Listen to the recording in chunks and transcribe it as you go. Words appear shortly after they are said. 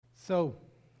So,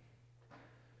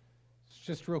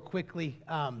 just real quickly,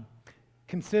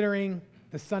 considering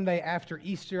the Sunday after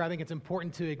Easter, I think it's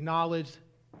important to acknowledge,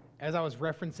 as I was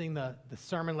referencing, the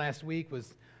sermon last week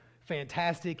was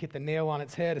fantastic, hit the nail on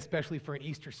its head, especially for an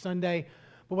Easter Sunday.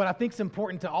 But what I think is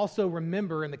important to also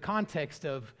remember in the context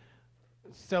of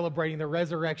celebrating the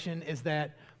resurrection is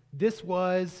that this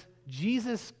was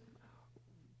Jesus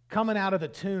coming out of the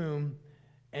tomb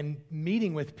and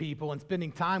meeting with people and spending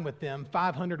time with them,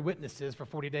 500 witnesses for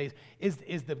 40 days, is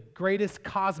the greatest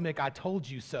cosmic I told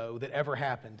you so that ever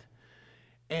happened.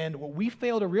 And what we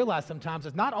fail to realize sometimes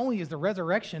is not only is the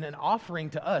resurrection an offering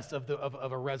to us of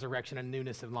a resurrection and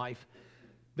newness of life,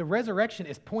 the resurrection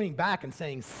is pointing back and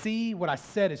saying, see, what I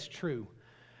said is true.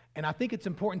 And I think it's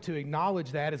important to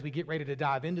acknowledge that as we get ready to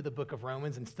dive into the book of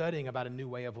Romans and studying about a new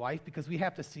way of life, because we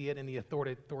have to see it in the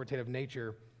authoritative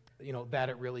nature, that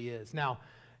it really is. Now,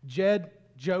 Jed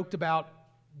joked about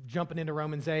jumping into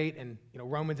Romans 8, and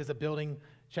Romans is a building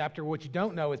chapter. What you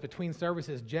don't know is between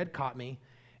services, Jed caught me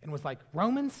and was like,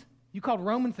 Romans? You called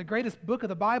Romans the greatest book of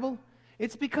the Bible?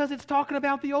 It's because it's talking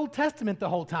about the Old Testament the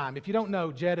whole time. If you don't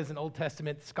know, Jed is an Old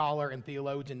Testament scholar and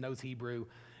theologian, knows Hebrew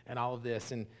and all of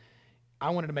this. And I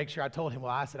wanted to make sure I told him,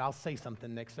 I said, I'll say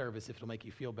something next service if it'll make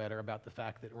you feel better about the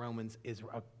fact that Romans is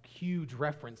a huge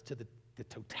reference to the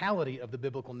totality of the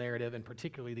biblical narrative, and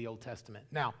particularly the Old Testament.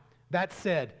 Now, that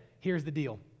said, here's the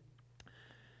deal.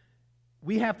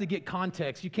 We have to get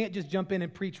context. You can't just jump in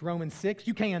and preach Romans 6.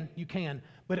 You can,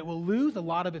 but it will lose a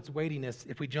lot of its weightiness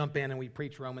if we jump in and we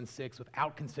preach Romans 6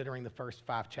 without considering the first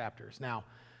 5 chapters. Now,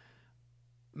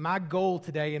 my goal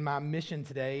today and my mission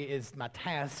today is, my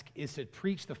task is to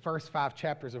preach the first 5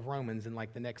 chapters of Romans in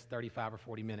like the next 35 or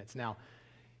 40 minutes. Now,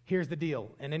 here's the deal,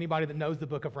 and anybody that knows the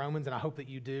book of Romans, and I hope that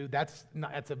you do, it's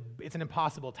an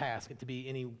impossible task to be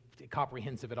any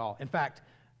comprehensive at all. In fact,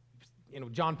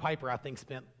 John Piper, I think,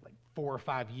 spent like 4 or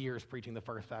 5 years preaching the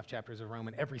first 5 chapters of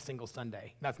Romans every single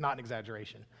Sunday. That's not an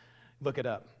exaggeration. Look it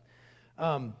up.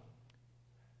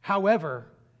 However,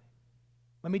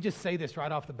 let me just say this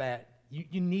right off the bat.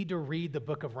 You need to read the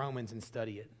book of Romans and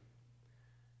study it.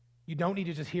 You don't need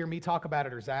to just hear me talk about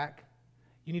it or Zach.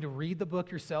 You need to read the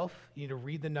book yourself. You need to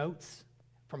read the notes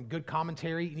from good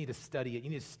commentary. You need to study it. You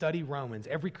need to study Romans.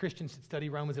 Every Christian should study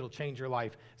Romans. It'll change your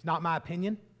life. It's not my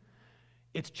opinion.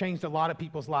 It's changed a lot of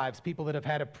people's lives, people that have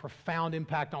had a profound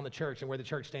impact on the church and where the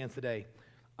church stands today.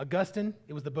 Augustine,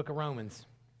 it was the book of Romans.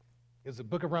 It was the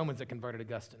book of Romans that converted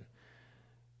Augustine.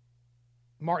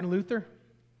 Martin Luther,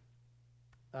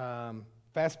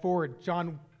 fast forward,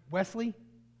 John Wesley,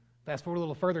 fast forward a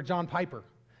little further, John Piper.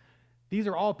 These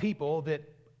are all people that,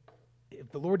 if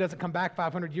the Lord doesn't come back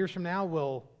 500 years from now,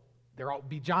 there will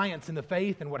be giants in the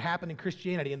faith and what happened in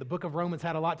Christianity. And the book of Romans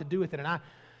had a lot to do with it. And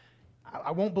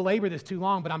I won't belabor this too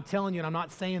long, but I'm telling you, and I'm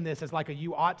not saying this as like a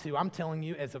you ought to. I'm telling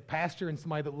you, as a pastor and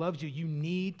somebody that loves you, you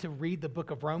need to read the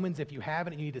book of Romans. If you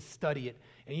haven't, you need to study it.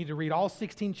 And you need to read all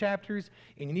 16 chapters,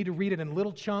 and you need to read it in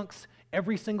little chunks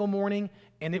every single morning,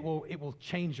 and it will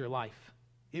change your life.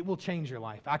 It will change your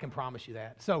life. I can promise you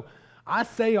that. So I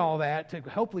say all that to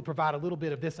hopefully provide a little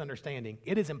bit of this understanding.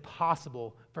 It is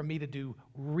impossible for me to do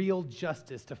real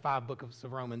justice to 5 books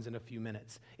of Romans in a few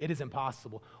minutes. It is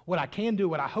impossible. What I can do,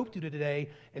 what I hope to do today,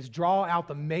 is draw out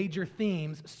the major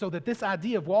themes so that this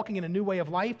idea of walking in a new way of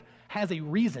life has a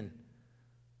reason.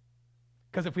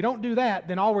 Because if we don't do that,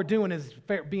 then all we're doing is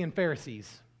being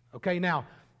Pharisees. Okay, now,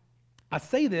 I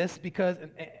say this because,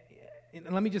 and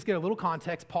let me just get a little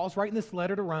context. Paul's writing this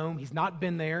letter to Rome. He's not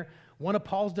been there. One of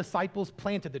Paul's disciples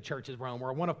planted the church at Rome,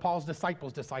 or one of Paul's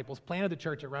disciples planted the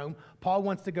church at Rome. Paul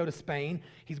wants to go to Spain.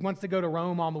 He wants to go to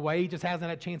Rome on the way. He just hasn't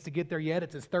had a chance to get there yet.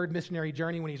 It's his 3rd missionary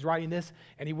journey when he's writing this,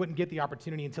 and he wouldn't get the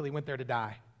opportunity until he went there to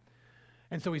die.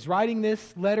 And so he's writing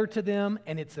this letter to them,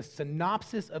 and it's a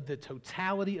synopsis of the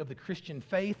totality of the Christian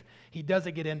faith. He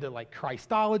doesn't get into like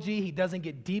Christology. He doesn't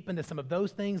get deep into some of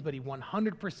those things, but he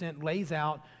 100% lays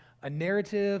out a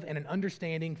narrative and an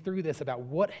understanding through this about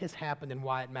what has happened and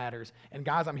why it matters. And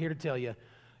guys, I'm here to tell you,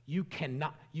 you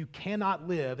cannot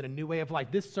live in a new way of life.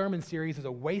 This sermon series is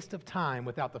a waste of time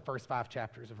without the first 5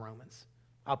 chapters of Romans.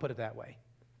 I'll put it that way.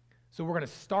 So we're going to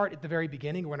start at the very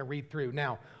beginning. We're going to read through.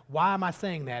 Now, why am I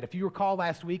saying that? If you recall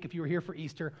last week, if you were here for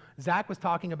Easter, Zach was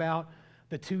talking about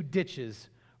the 2 ditches,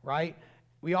 right?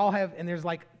 We all have, and there's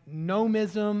like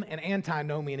nomism and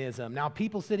antinomianism. Now,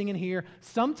 people sitting in here,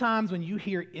 sometimes when you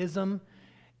hear ism,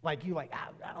 I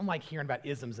don't like hearing about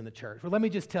isms in the church. Well, let me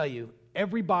just tell you,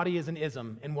 everybody is an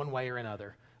ism in one way or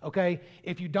another, okay?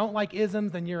 If you don't like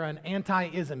isms, then you're an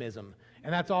anti-ismism.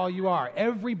 And that's all you are.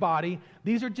 Everybody,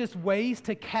 these are just ways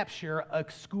to capture a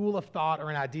school of thought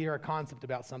or an idea or a concept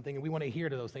about something, and we want to adhere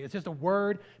to those things. It's just a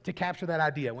word to capture that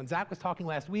idea. When Zach was talking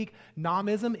last week,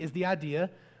 nomism is the idea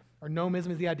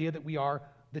that we are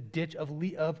the ditch of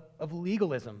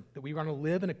legalism, that we are going to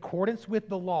live in accordance with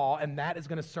the law, and that is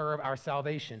going to serve our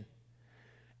salvation.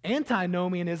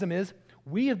 Antinomianism is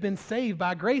we have been saved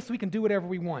by grace, so we can do whatever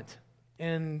we want.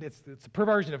 And it's a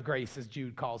perversion of grace, as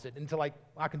Jude calls it, until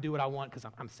I can do what I want because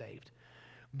I'm saved.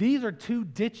 These are two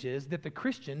ditches that the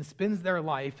Christian spends their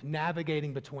life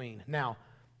navigating between. Now,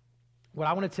 what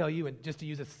I want to tell you, and just to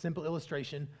use a simple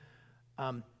illustration,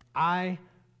 I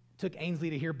took Ainsley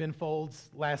to hear Ben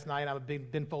Folds last night. I'm a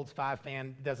big Ben Folds 5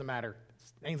 fan. It doesn't matter.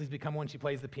 Ainsley's become one. She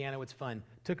plays the piano. It's fun.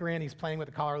 Took her in. He's playing with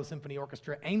the Colorado Symphony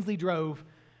Orchestra. Ainsley drove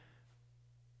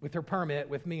with her permit,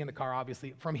 with me in the car,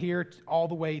 obviously, from here all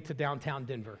the way to downtown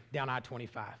Denver, down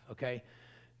I-25, okay?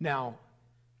 Now,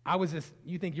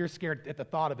 you think you're scared at the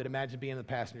thought of it, imagine being in the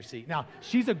passenger seat. Now,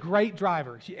 she's a great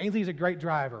driver. Ainsley's a great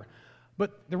driver.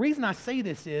 But the reason I say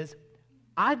this is,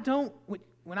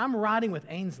 when I'm riding with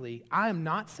Ainsley, I am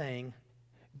not saying,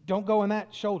 don't go in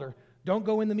that shoulder, don't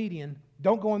go in the median,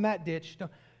 don't go in that ditch.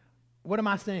 What am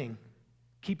I saying?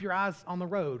 Keep your eyes on the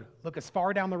road. Look as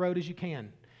far down the road as you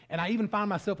can. And I even find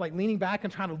myself leaning back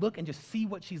and trying to look and just see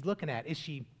what she's looking at. Is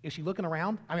she looking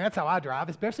around? I mean, that's how I drive,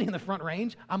 especially in the front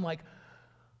range. I'm like,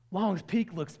 Long's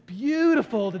Peak looks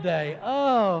beautiful today.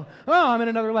 Oh, I'm in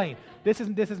another lane. This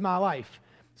is my life.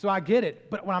 So I get it.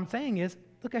 But what I'm saying is,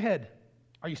 look ahead.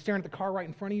 Are you staring at the car right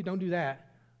in front of you? Don't do that.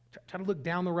 Try to look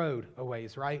down the road a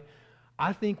ways, right?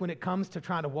 I think when it comes to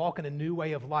trying to walk in a new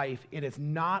way of life, it is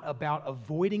not about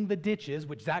avoiding the ditches,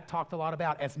 which Zach talked a lot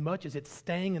about, as much as it's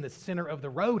staying in the center of the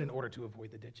road in order to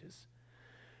avoid the ditches.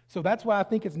 So that's why I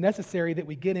think it's necessary that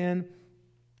we get in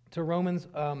to Romans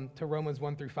 1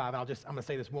 through 5. I'm going to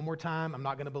say this one more time. I'm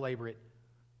not going to belabor it.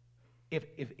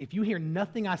 If you hear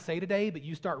nothing I say today, but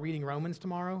you start reading Romans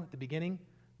tomorrow at the beginning,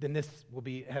 then this will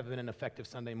have been an effective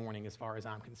Sunday morning as far as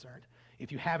I'm concerned.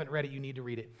 If you haven't read it, you need to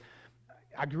read it.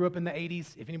 I grew up in the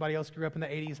 80s. If anybody else grew up in the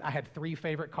 80s, I had 3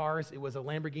 favorite cars. It was a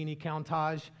Lamborghini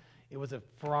Countach, it was a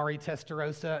Ferrari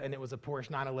Testarossa, and it was a Porsche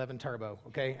 911 Turbo,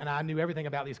 okay? And I knew everything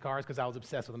about these cars because I was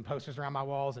obsessed with them. Posters around my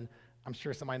walls, and I'm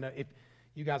sure somebody knows. If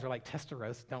you guys are like,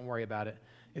 Testarossa, don't worry about it.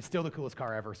 It's still the coolest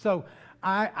car ever. So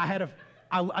I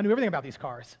knew everything about these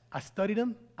cars. I studied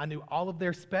them. I knew all of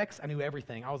their specs. I knew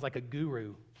everything. I was like a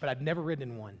guru, but I'd never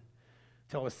ridden in one.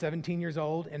 Until I was 17 years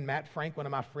old, and Matt Frank, one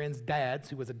of my friend's dads,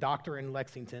 who was a doctor in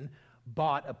Lexington,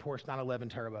 bought a Porsche 911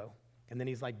 Turbo. And then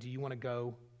he's like, do you want to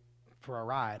go for a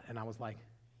ride? And I was like,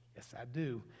 yes, I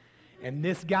do. And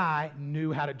this guy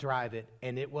knew how to drive it,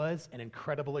 and it was an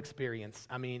incredible experience.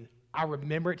 I mean, I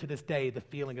remember it to this day, the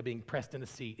feeling of being pressed in the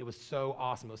seat. It was so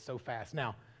awesome. It was so fast.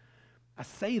 Now, I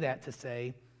say that to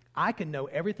say I can know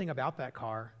everything about that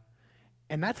car,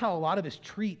 and that's how a lot of us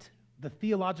treat the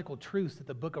theological truths that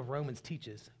the book of Romans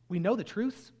teaches. We know the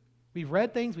truths. We've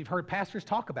read things. We've heard pastors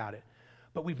talk about it.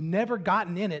 But we've never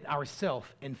gotten in it ourselves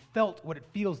and felt what it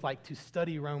feels like to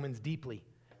study Romans deeply.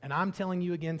 And I'm telling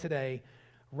you again today,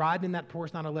 riding in that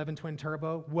Porsche 911 Twin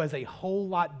Turbo was a whole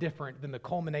lot different than the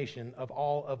culmination of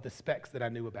all of the specs that I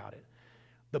knew about it.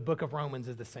 The book of Romans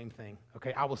is the same thing.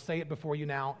 Okay, I will say it before you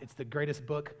now. It's the greatest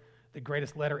book, the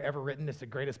greatest letter ever written. It's the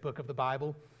greatest book of the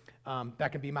Bible.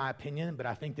 That can be my opinion, but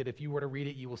I think that if you were to read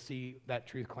it, you will see that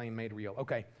truth claim made real.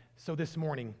 Okay, so this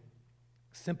morning,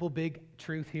 simple big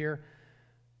truth here.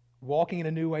 Walking in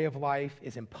a new way of life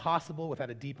is impossible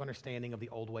without a deep understanding of the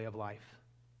old way of life.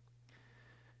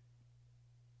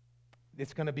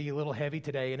 It's going to be a little heavy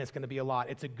today, and it's going to be a lot.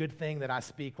 It's a good thing that I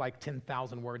speak like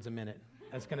 10,000 words a minute.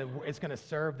 It's going to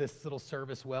serve this little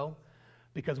service well,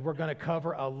 because we're going to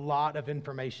cover a lot of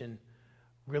information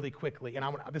really quickly. And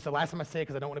this is the last time I say it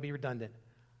because I don't want to be redundant.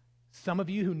 Some of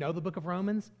you who know the book of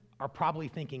Romans are probably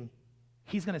thinking,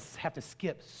 he's going to have to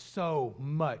skip so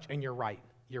much. And you're right.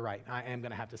 You're right. I am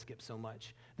going to have to skip so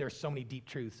much. There are so many deep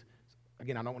truths.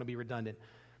 Again, I don't want to be redundant.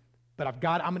 But I'm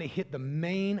going to hit the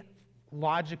main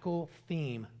logical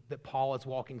theme that Paul is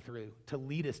walking through to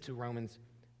lead us to Romans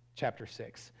chapter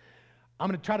 6. I'm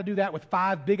going to try to do that with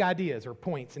 5 big ideas or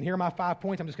points. And here are my 5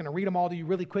 points. I'm just going to read them all to you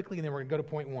really quickly, and then we're going to go to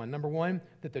point 1. Number 1,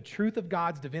 that the truth of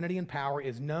God's divinity and power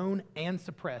is known and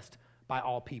suppressed by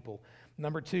all people.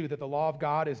 Number 2, that the law of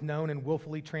God is known and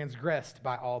willfully transgressed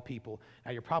by all people.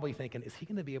 Now, you're probably thinking, is he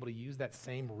going to be able to use that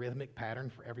same rhythmic pattern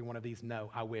for every one of these?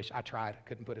 No, I wish. I tried.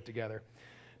 Couldn't put it together.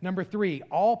 Number 3,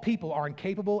 all people are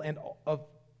incapable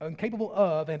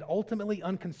of and ultimately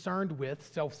unconcerned with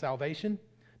self-salvation.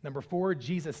 Number 4,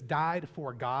 Jesus died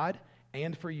for God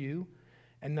and for you.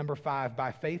 And number 5,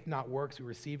 by faith, not works, we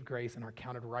receive grace and are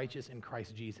counted righteous in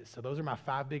Christ Jesus. So those are my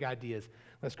 5 big ideas.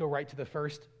 Let's go right to the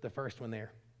first one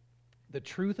there. The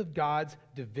truth of God's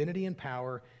divinity and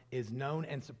power is known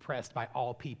and suppressed by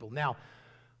all people. Now,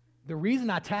 the reason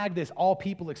I tag this all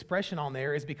people expression on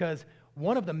there is because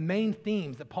one of the main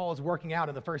themes that Paul is working out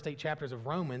in the first 8 chapters of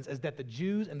Romans is that the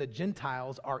Jews and the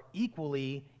Gentiles are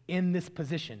equally in this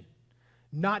position,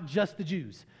 not just the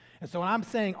Jews. And so when I'm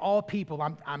saying all people,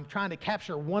 I'm trying to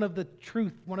capture one of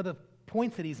the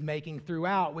points that he's making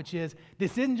throughout, which is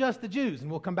this isn't just the Jews,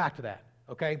 and we'll come back to that,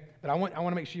 okay? But I want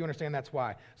to make sure you understand that's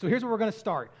why. So here's where we're going to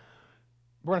start.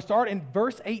 We're going to start in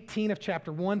verse 18 of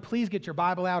chapter 1. Please get your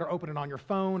Bible out or open it on your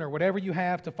phone or whatever you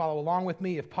have to follow along with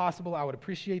me. If possible, I would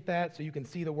appreciate that so you can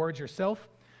see the words yourself.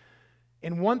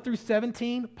 In 1 through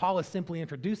 17, Paul is simply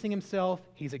introducing himself.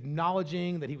 He's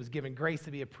acknowledging that he was given grace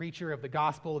to be a preacher of the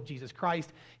gospel of Jesus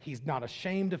Christ. He's not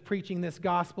ashamed of preaching this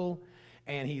gospel,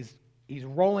 and he's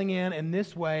rolling in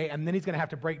this way, and then he's going to have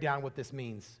to break down what this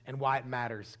means and why it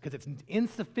matters, because it's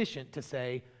insufficient to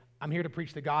say, I'm here to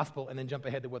preach the gospel, and then jump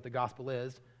ahead to what the gospel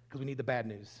is, because we need the bad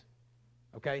news,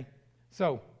 okay?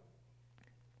 So,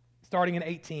 starting in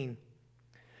 18,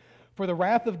 for the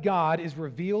wrath of God is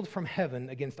revealed from heaven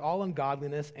against all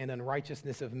ungodliness and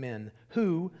unrighteousness of men,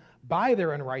 who, by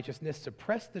their unrighteousness,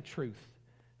 suppress the truth.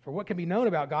 For what can be known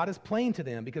about God is plain to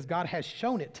them, because God has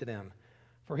shown it to them.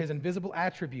 For his invisible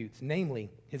attributes,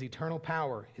 namely his eternal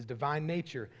power, his divine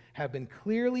nature, have been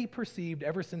clearly perceived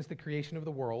ever since the creation of the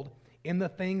world in the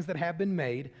things that have been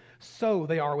made, so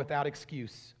they are without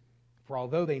excuse. For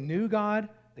although they knew God,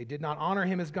 they did not honor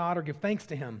him as God or give thanks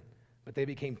to him. But they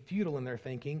became futile in their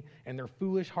thinking, and their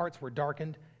foolish hearts were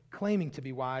darkened. Claiming to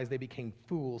be wise, they became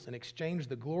fools and exchanged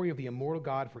the glory of the immortal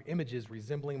God for images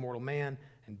resembling mortal man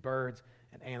and birds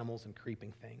and animals and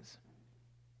creeping things.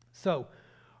 So,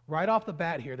 right off the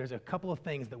bat here, there's a couple of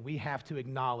things that we have to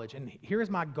acknowledge. And here's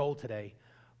my goal today.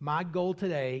 My goal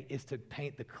today is to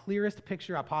paint the clearest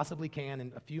picture I possibly can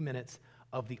in a few minutes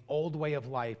of the old way of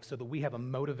life so that we have a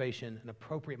motivation, an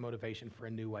appropriate motivation for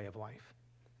a new way of life.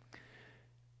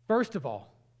 First of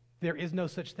all, there is no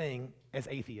such thing as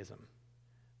atheism.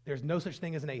 There's no such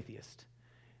thing as an atheist.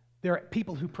 There are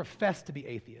people who profess to be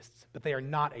atheists, but they are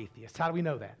not atheists. How do we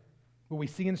know that? Well, we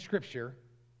see in Scripture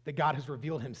that God has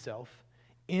revealed himself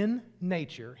in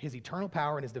nature, his eternal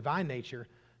power and his divine nature,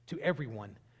 to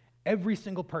everyone. Every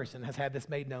single person has had this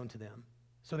made known to them,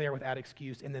 so they are without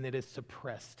excuse, and then it is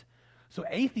suppressed. So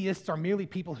atheists are merely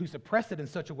people who suppress it in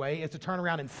such a way as to turn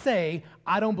around and say,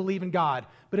 I don't believe in God,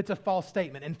 but it's a false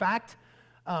statement. In fact,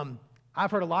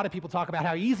 I've heard a lot of people talk about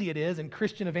how easy it is in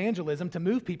Christian evangelism to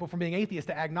move people from being atheist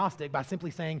to agnostic by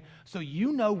simply saying, so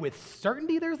you know with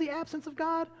certainty there's the absence of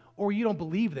God, or you don't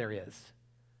believe there is?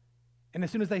 And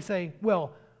as soon as they say,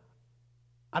 well,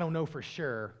 I don't know for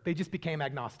sure, they just became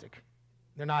agnostic.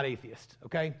 They're not atheist,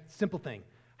 okay? Simple thing.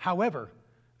 However,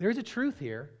 there's a truth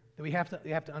here that we have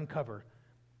to uncover.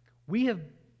 We have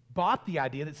bought the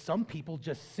idea that some people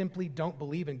just simply don't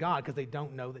believe in God because they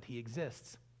don't know that he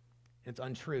exists. It's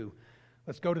untrue.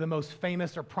 Let's go to the most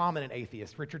famous or prominent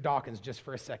atheist, Richard Dawkins, just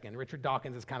for a second. Richard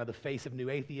Dawkins is kind of the face of new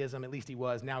atheism. At least he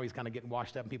was. Now he's kind of getting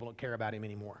washed up and people don't care about him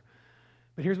anymore.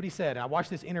 But here's what he said. I watched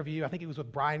this interview. I think it was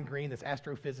with Brian Greene, this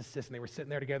astrophysicist, and they were sitting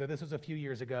there together. This was a few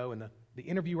years ago, and the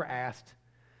interviewer asked,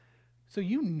 so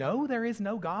you know there is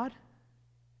no God?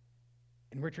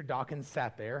 And Richard Dawkins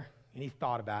sat there, and he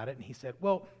thought about it, and he said,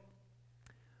 well,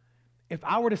 if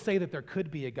I were to say that there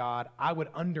could be a God, I would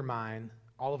undermine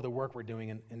all of the work we're doing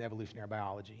in evolutionary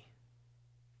biology.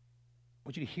 I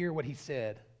want you to hear what he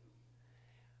said.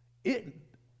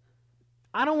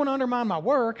 I don't want to undermine my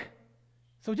work,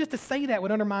 so just to say that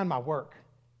would undermine my work,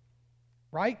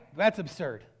 right? That's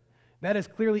absurd. That is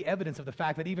clearly evidence of the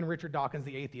fact that even Richard Dawkins,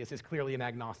 the atheist, is clearly an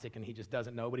agnostic, and he just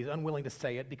doesn't know, but he's unwilling to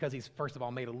say it because he's, first of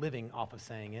all, made a living off of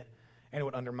saying it, and it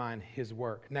would undermine his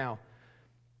work. Now,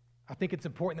 I think it's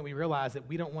important that we realize that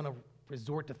we don't want to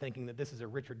resort to thinking that this is a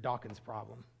Richard Dawkins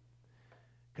problem,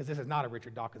 because this is not a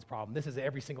Richard Dawkins problem. This is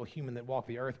every single human that walked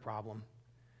the earth problem,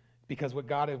 because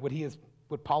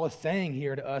what Paul is saying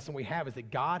here to us and we have is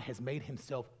that God has made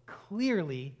himself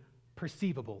clearly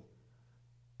perceivable,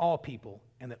 all people,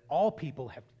 and that all people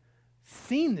have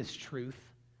seen this truth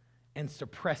and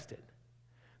suppressed it.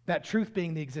 That truth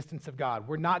being the existence of God.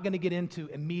 We're not going to get into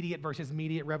immediate versus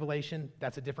mediate revelation.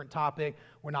 That's a different topic.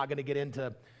 We're not going to get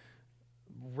into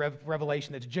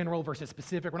revelation that's general versus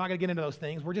specific. We're not going to get into those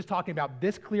things. We're just talking about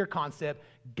this clear concept.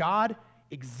 God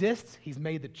exists. He's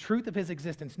made the truth of his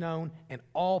existence known, and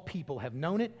all people have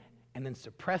known it and then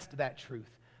suppressed that truth.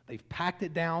 They've packed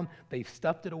it down. They've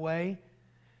stuffed it away.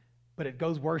 But it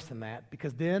goes worse than that,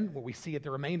 because then what we see at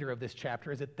the remainder of this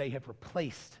chapter is that they have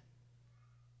replaced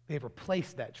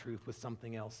that truth with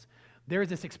something else. There is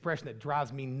this expression that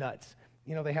drives me nuts.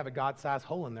 They have a God-sized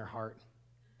hole in their heart.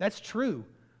 That's true,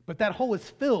 but that hole is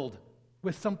filled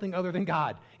with something other than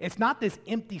God. It's not this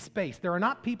empty space. There are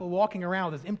not people walking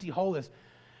around with this empty hole, this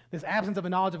absence of a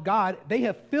knowledge of God. They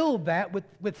have filled that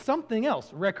with something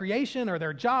else, recreation or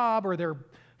their job or their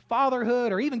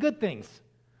fatherhood or even good things.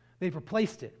 They've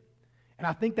replaced it. And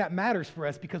I think that matters for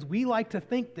us because we like to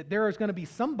think that there is going to be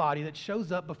somebody that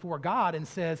shows up before God and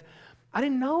says, I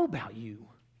didn't know about you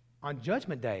on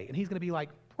Judgment Day. And he's going to be like,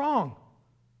 wrong.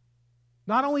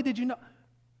 Not only did you know,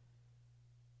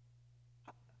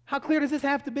 how clear does this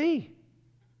have to be?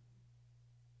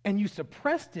 And you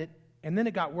suppressed it, and then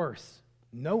it got worse.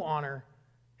 No honor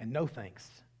and no thanks.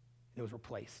 It was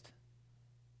replaced.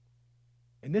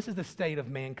 And this is the state of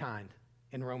mankind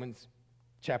in Romans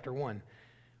chapter 1.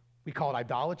 We call it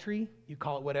idolatry. You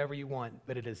call it whatever you want,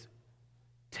 but it is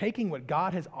taking what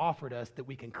God has offered us that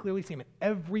we can clearly see him in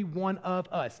every one of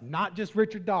us, not just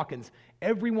Richard Dawkins.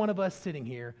 Every one of us sitting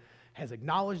here has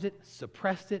acknowledged it,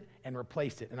 suppressed it, and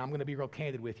replaced it. And I'm going to be real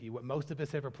candid with you. What most of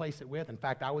us have replaced it with, in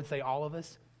fact, I would say all of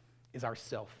us, is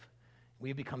ourself. We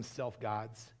have become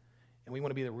self-gods, and we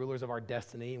want to be the rulers of our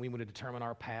destiny, and we want to determine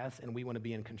our paths, and we want to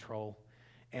be in control.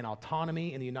 And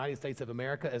autonomy in the United States of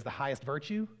America is the highest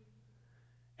virtue,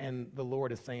 and the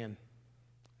Lord is saying,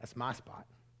 that's my spot.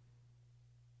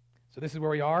 So this is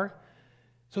where we are.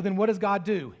 So then what does God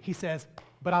do? He says,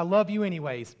 but I love you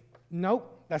anyways.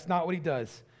 Nope, that's not what he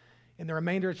does. In the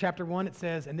remainder of chapter 1, it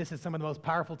says, and this is some of the most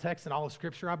powerful texts in all of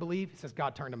Scripture, I believe, it says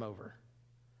God turned him over.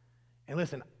 And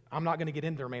listen, I'm not going to get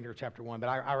into the remainder of chapter 1, but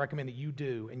I recommend that you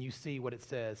do and you see what it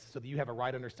says so that you have a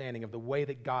right understanding of the way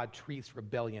that God treats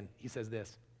rebellion. He says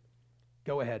this,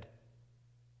 go ahead.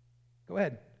 Go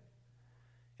ahead.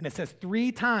 And it says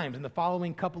 3 times in the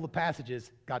following couple of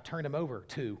passages, God turned him over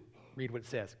to. Read what it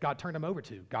says. God turned him over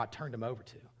to. God turned him over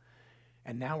to.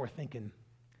 And now we're thinking,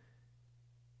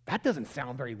 that doesn't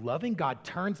sound very loving. God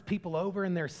turns people over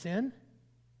in their sin,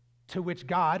 to which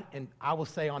God, and I will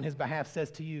say on his behalf,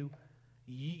 says to you,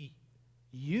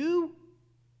 you're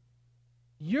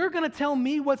going to tell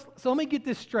me so let me get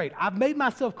this straight. I've made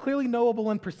myself clearly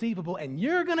knowable and perceivable, and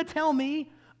you're going to tell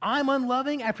me I'm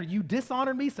unloving after you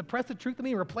dishonored me, suppressed the truth of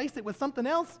me, and replaced it with something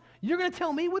else? You're going to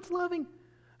tell me what's loving?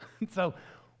 So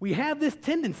we have this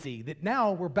tendency that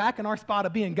now we're back in our spot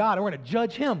of being God, and we're going to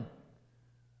judge him.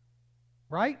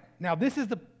 Right? Now, this is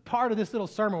the part of this little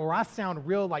sermon where I sound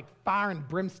real like fire and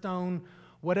brimstone,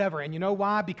 whatever. And you know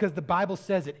why? Because the Bible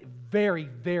says it very,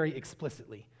 very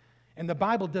explicitly. And the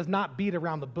Bible does not beat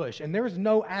around the bush. And there is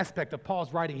no aspect of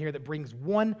Paul's writing here that brings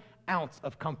 1 ounce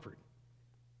of comfort.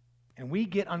 And we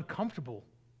get uncomfortable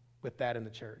with that in the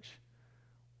church.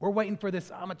 We're waiting for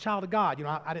this, I'm a child of God.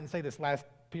 I didn't say this last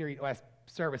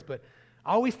service, but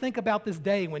I always think about this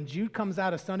day when Jude comes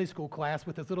out of Sunday school class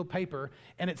with this little paper,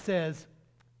 and it says,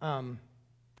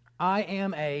 I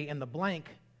am a, and the blank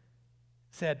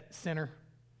said sinner.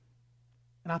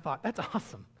 And I thought, that's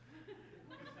awesome.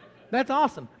 That's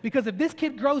awesome. Because if this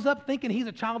kid grows up thinking he's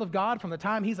a child of God from the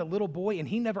time he's a little boy and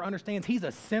he never understands he's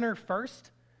a sinner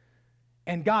first,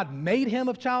 and God made him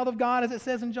a child of God, as it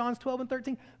says in John 12 and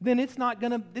 13, then it's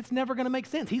never going to make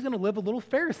sense. He's going to live a little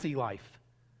Pharisee life.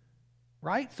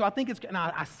 Right? So I think and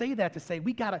I say that to say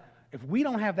if we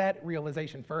don't have that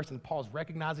realization first, and Paul's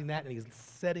recognizing that and he's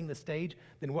setting the stage,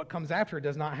 then what comes after it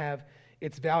does not have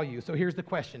its value. So here's the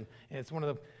question, and it's one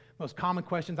of the most common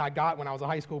questions I got when I was a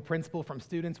high school principal from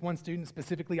students. One student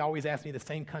specifically always asked me the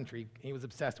same country. He was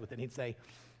obsessed with it. He'd say,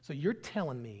 so you're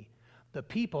telling me the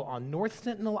people on North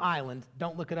Sentinel Island,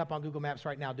 don't look it up on Google Maps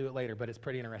right now, do it later, but it's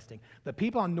pretty interesting. The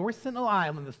people on North Sentinel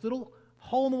Island, this little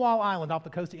hole-in-the-wall island off the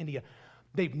coast of India,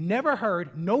 they've never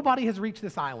heard, nobody has reached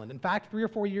this island. In fact, 3 or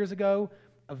 4 years ago,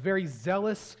 a very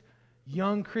zealous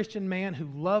young Christian man who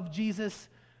loved Jesus,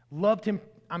 loved him,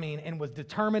 and was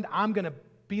determined, I'm going to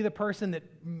be the person that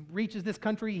reaches this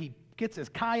country. He gets his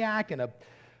kayak and a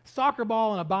soccer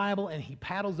ball and a Bible, and he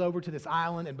paddles over to this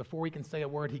island, and before he can say a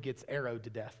word, he gets arrowed to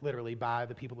death, literally, by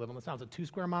the people who live on this island. It's a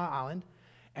 2-square-mile island,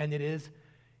 and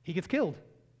he gets killed.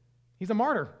 He's a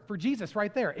martyr for Jesus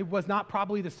right there. It was not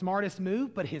probably the smartest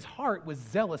move, but his heart was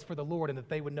zealous for the Lord and that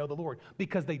they would know the Lord,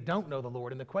 because they don't know the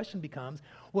Lord. And the question becomes,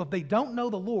 well, if they don't know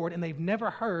the Lord and they've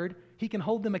never heard, he can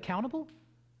hold them accountable?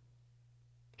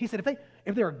 He said,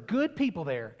 if there are good people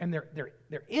there and they're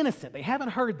innocent, they haven't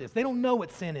heard this, they don't know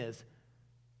what sin is,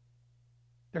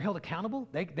 they're held accountable?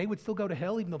 They would still go to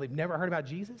hell even though they've never heard about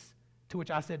Jesus? To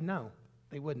which I said, no,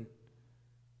 they wouldn't.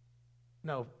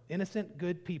 No, innocent,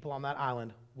 good people on that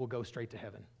island will go straight to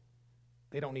heaven.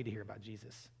 They don't need to hear about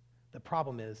Jesus. The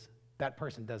problem is that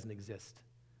person doesn't exist.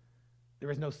 There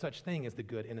is no such thing as the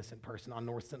good, innocent person on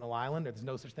North Sentinel Island. There's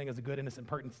no such thing as a good, innocent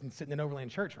person sitting in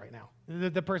Overland Church right now.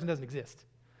 The person doesn't exist.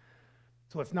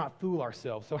 So let's not fool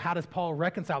ourselves. So how does Paul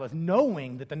reconcile this,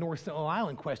 knowing that the North Sentinel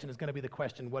Island question is going to be the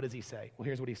question, what does he say? Well,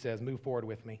 here's what he says. Move forward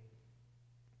with me.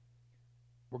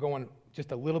 We're going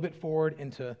just a little bit forward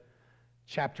into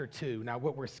chapter 2. Now,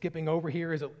 what we're skipping over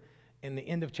here is in the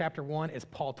end of chapter 1 is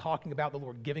Paul talking about the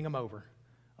Lord giving him over.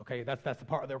 Okay, that's the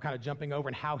part that we're kind of jumping over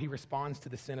and how he responds to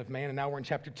the sin of man. And now we're in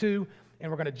chapter 2, and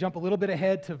we're going to jump a little bit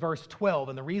ahead to verse 12.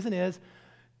 And the reason is,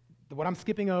 what I'm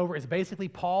skipping over is basically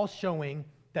Paul showing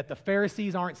that the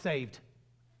Pharisees aren't saved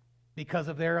because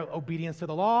of their obedience to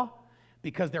the law,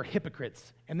 because they're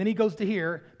hypocrites. And then he goes to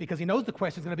here, because he knows the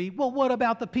question is going to be, well, what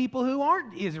about the people who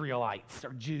aren't Israelites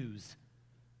or Jews?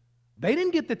 They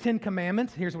didn't get the 10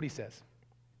 Commandments. Here's what he says.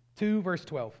 2 verse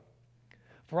 12.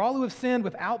 For all who have sinned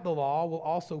without the law will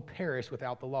also perish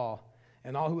without the law,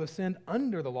 and all who have sinned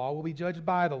under the law will be judged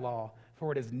by the law.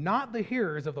 For it is not the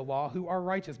hearers of the law who are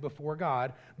righteous before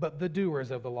God, but the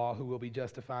doers of the law who will be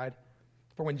justified.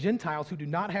 For when Gentiles who do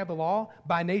not have the law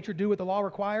by nature do what the law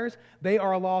requires, they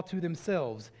are a law to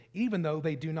themselves, even though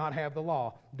they do not have the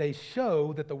law. They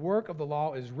show that the work of the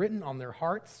law is written on their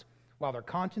hearts, while their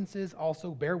consciences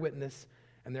also bear witness,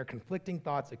 and their conflicting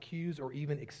thoughts accuse or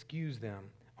even excuse them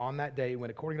on that day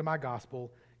when, according to my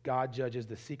gospel, God judges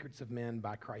the secrets of men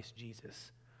by Christ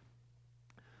Jesus.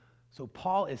 So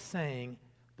Paul is saying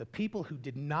the people who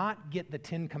did not get the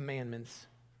 10 Commandments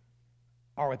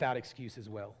are without excuse as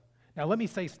well. Now, let me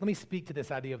speak to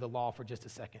this idea of the law for just a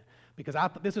second, because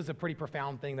this is a pretty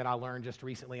profound thing that I learned just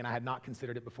recently, and I had not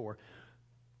considered it before.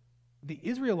 The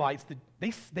Israelites,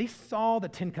 they saw the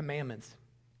 10 Commandments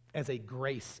as a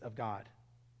grace of God.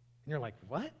 And you're like,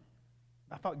 what?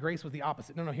 I thought grace was the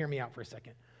opposite. No, hear me out for a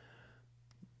second.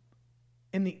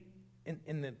 In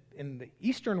the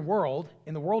Eastern world,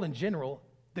 in the world in general,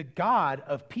 the God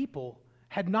of people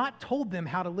had not told them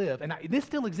how to live. And this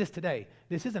still exists today.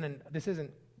 This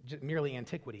isn't just merely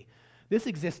antiquity. This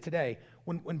exists today.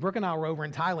 When Brooke and I were over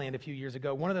in Thailand a few years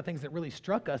ago, one of the things that really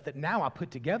struck us that now I put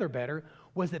together better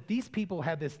was that these people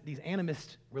had these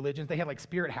animist religions. They have like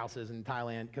spirit houses in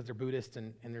Thailand because they're Buddhists,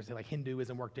 and there's like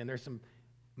Hinduism worked in. There's some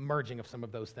merging of some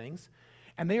of those things.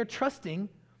 And they are trusting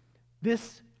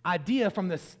this idea from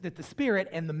that the spirit,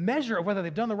 and the measure of whether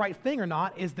they've done the right thing or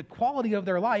not is the quality of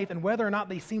their life and whether or not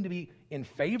they seem to be in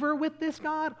favor with this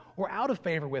God or out of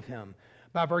favor with him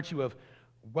by virtue of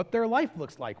what their life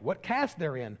looks like, what caste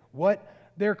they're in, what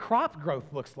their crop growth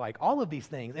looks like, all of these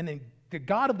things. And then the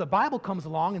God of the Bible comes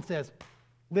along and says,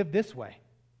 live this way.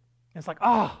 And it's like,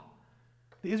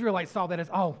 the Israelites saw that as,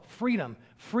 freedom.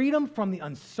 Freedom from the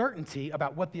uncertainty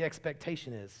about what the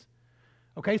expectation is.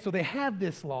 Okay, so they have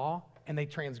this law and they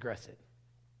transgress it.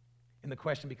 And the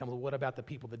question becomes, well, what about the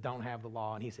people that don't have the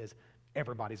law? And he says,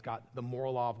 everybody's got the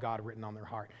moral law of God written on their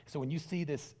heart. So when you see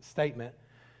this statement,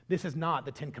 this is not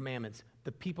the 10 Commandments.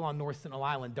 The people on North Sentinel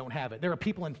Island don't have it. There are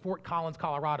people in Fort Collins,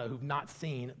 Colorado, who've not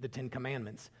seen the 10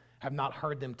 Commandments, have not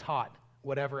heard them taught,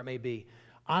 whatever it may be.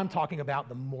 I'm talking about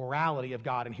the morality of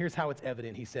God, and here's how it's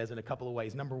evident, he says, in a couple of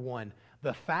ways. Number one,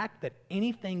 the fact that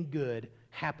anything good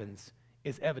happens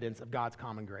is evidence of God's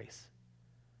common grace.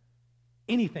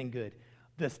 Anything good.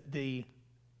 The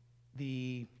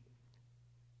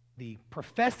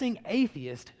professing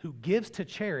atheist who gives to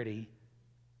charity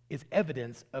is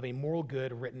evidence of a moral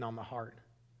good written on the heart.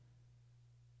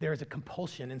 There is a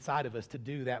compulsion inside of us to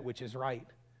do that which is right.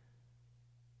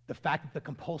 The fact that the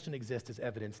compulsion exists is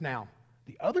evidence. Now,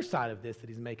 the other side of this that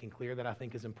he's making clear that I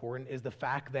think is important is the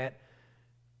fact that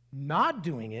not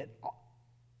doing it,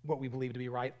 what we believe to be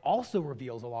right, also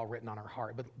reveals a law written on our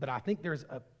heart. But I think there's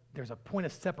a point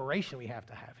of separation we have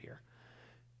to have here.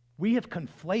 We have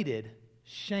conflated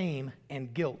shame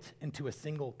and guilt into a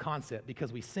single concept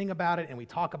because we sing about it and we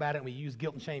talk about it and we use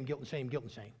guilt and shame, guilt and shame, guilt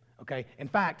and shame. Okay? In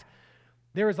fact,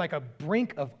 there is like a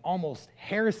brink of almost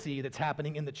heresy that's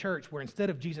happening in the church where instead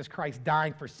of Jesus Christ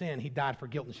dying for sin, he died for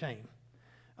guilt and shame.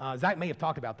 Zach may have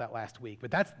talked about that last week, but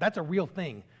that's a real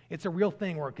thing. It's a real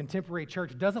thing where a contemporary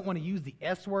church doesn't want to use the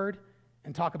S word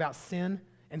and talk about sin,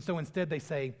 and so instead they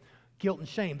say guilt and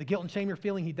shame. The guilt and shame you're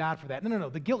feeling, he died for that. No.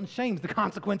 The guilt and shame is the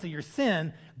consequence of your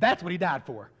sin. That's what he died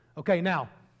for. Okay, now,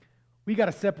 we got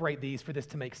to separate these for this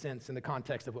to make sense in the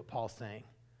context of what Paul's saying.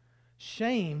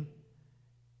 Shame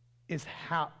is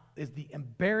the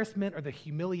embarrassment or the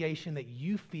humiliation that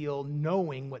you feel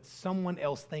knowing what someone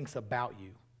else thinks about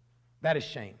you. That is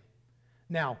shame.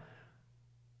 Now,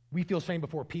 we feel shame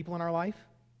before people in our life.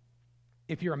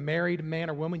 If you're a married man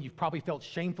or woman, you've probably felt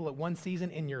shameful at one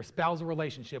season in your spousal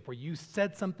relationship where you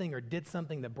said something or did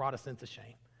something that brought a sense of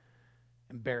shame,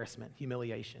 embarrassment,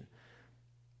 humiliation.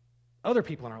 Other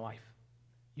people in our life,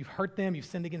 you've hurt them, you've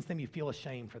sinned against them, you feel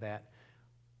ashamed for that.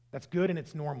 That's good and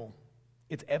it's normal.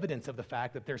 It's evidence of the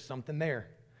fact that there's something there.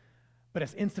 But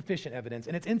it's insufficient evidence.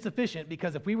 And it's insufficient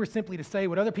because if we were simply to say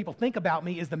what other people think about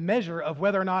me is the measure of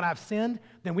whether or not I've sinned,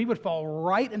 then we would fall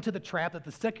right into the trap that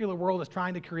the secular world is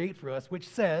trying to create for us, which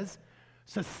says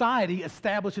society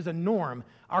establishes a norm.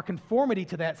 Our conformity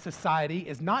to that society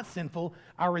is not sinful.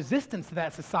 Our resistance to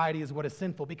that society is what is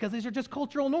sinful because these are just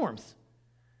cultural norms.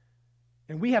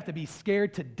 And we have to be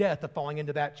scared to death of falling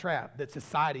into that trap that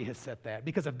society has set that.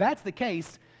 Because if that's the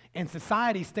case, and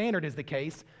society's standard is the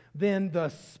case, then the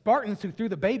Spartans who threw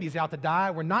the babies out to die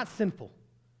were not sinful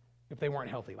if they weren't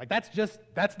healthy. Like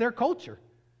that's their culture.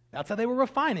 That's how they were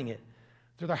refining it.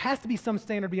 So there has to be some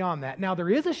standard beyond that. Now there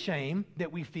is a shame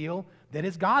that we feel that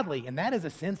is godly, and that is a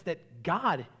sense that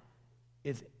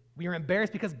we are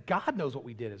embarrassed because God knows what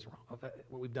we did is wrong,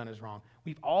 what we've done is wrong.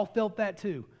 We've all felt that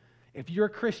too. If you're a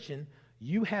Christian,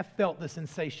 you have felt the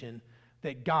sensation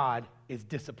that God is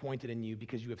disappointed in you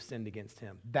because you have sinned against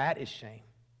him. That is shame.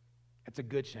 That's a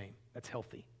good shame. That's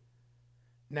healthy.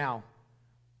 Now,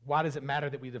 why does it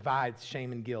matter that we divide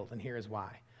shame and guilt? And here is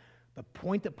why. The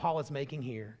point that Paul is making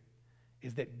here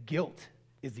is that guilt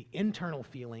is the internal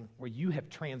feeling where you have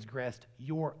transgressed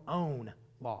your own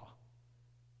law.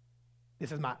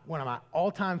 This is one of my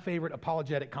all-time favorite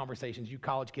apologetic conversations. You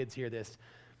college kids hear this.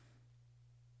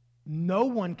 No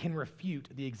one can refute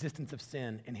the existence of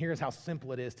sin, and here's how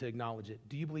simple it is to acknowledge it.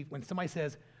 Do you believe, when somebody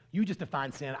says, you just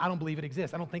define sin, I don't believe it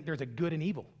exists. I don't think there's a good and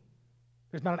evil.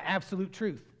 There's not an absolute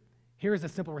truth. Here is a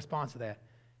simple response to that.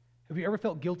 Have you ever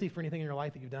felt guilty for anything in your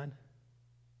life that you've done?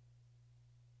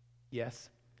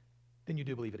 Yes. Then you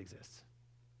do believe it exists.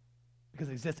 Because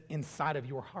it exists inside of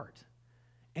your heart.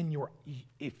 And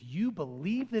if you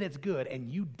believe that it's good and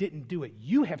you didn't do it,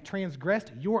 you have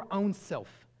transgressed your own self.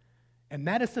 And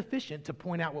that is sufficient to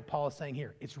point out what Paul is saying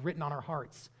here. It's written on our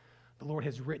hearts. The Lord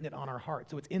has written it on our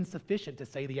hearts. So it's insufficient to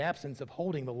say the absence of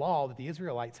holding the law that the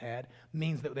Israelites had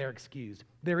means that they're excused.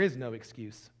 There is no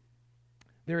excuse.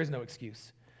 There is no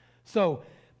excuse. So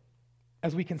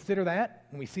as we consider that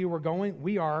and we see where we're going,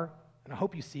 we are, and I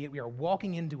hope you see it, we are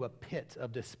walking into a pit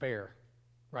of despair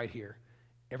right here.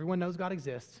 Everyone knows God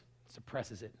exists,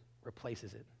 suppresses it,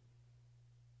 replaces it.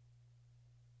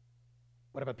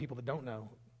 What about people that don't know?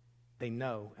 They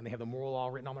know, and they have the moral law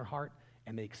written on their heart,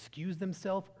 and they excuse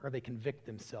themselves or they convict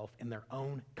themselves in their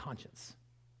own conscience.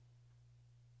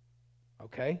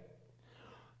 Okay?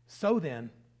 So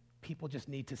then, people just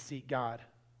need to seek God,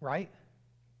 right?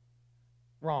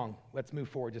 Wrong. Let's move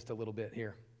forward just a little bit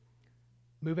here.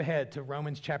 Move ahead to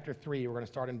Romans chapter 3. We're going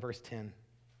to start in verse 10.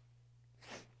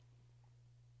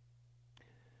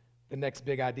 The next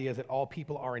big idea is that all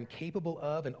people are incapable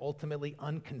of and ultimately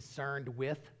unconcerned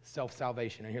with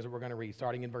self-salvation. And here's what we're going to read,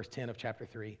 starting in verse 10 of chapter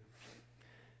 3.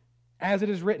 As it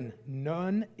is written,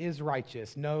 none is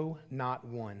righteous, no, not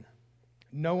one.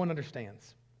 No one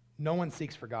understands. No one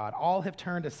seeks for God. All have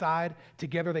turned aside.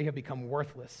 Together they have become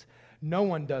worthless. No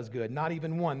one does good, not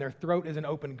even one. Their throat is an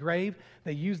open grave.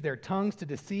 They use their tongues to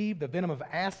deceive. The venom of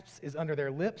asps is under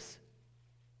their lips.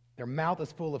 Their mouth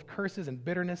is full of curses and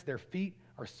bitterness. Their feet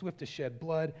are swift to shed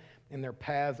blood, and their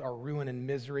paths are ruin and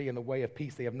misery, and the way of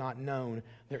peace they have not known.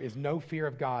 There is no fear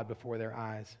of God before their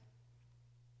eyes.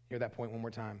 Hear that point one more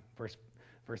time. Verse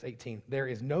 18. There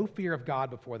is no fear of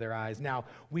God before their eyes. Now,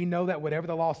 we know that whatever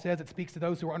the law says, it speaks to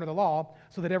those who are under the law,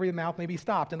 so that every mouth may be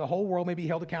stopped, and the whole world may be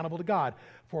held accountable to God.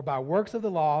 For by works of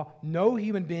the law, no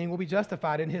human being will be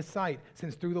justified in his sight,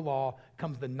 since through the law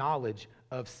comes the knowledge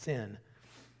of sin.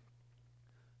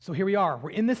 So here we are.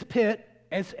 We're in this pit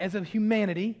as a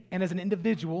humanity and as an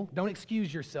individual. Don't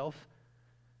excuse yourself.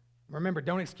 Remember,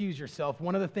 don't excuse yourself.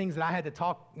 One of the things that I had to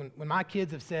talk, when my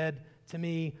kids have said to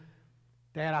me,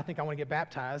 Dad, I think I want to get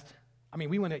baptized. I mean,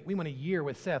 we went a year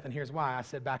with Seth, and here's why. I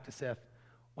said back to Seth,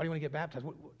 why do you want to get baptized?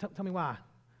 Tell me why.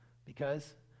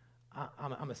 Because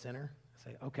I'm a sinner. I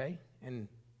say, okay, and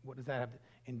what does that have?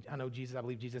 And I know Jesus, I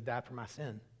believe Jesus died for my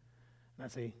sin. And I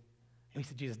say, and he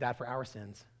said, Jesus died for our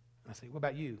sins. And I say, what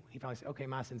about you? He finally said, okay,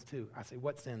 my sins too. I say,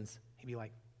 what sins? He'd be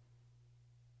like,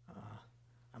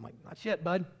 I'm like, not yet,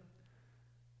 bud.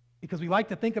 Because we like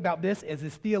to think about this as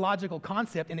this theological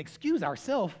concept and excuse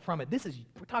ourselves from it.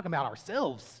 We're talking about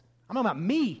ourselves. I'm talking about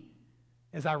me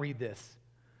as I read this.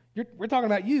 We're talking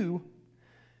about you.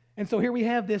 And so here we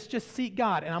have this, just seek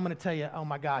God. And I'm going to tell you, oh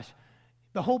my gosh,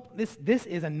 this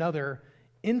is another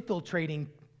infiltrating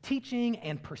teaching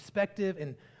and perspective.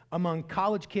 And among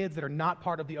college kids that are not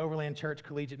part of the Overland Church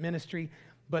Collegiate Ministry,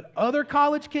 but other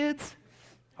college kids,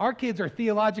 our kids are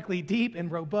theologically deep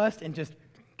and robust and just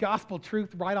gospel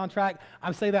truth right on track.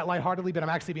 I say that lightheartedly, but I'm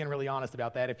actually being really honest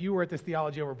about that. If you were at this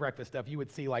theology over breakfast stuff, you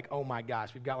would see like, oh my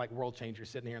gosh, we've got like world changers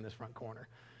sitting here in this front corner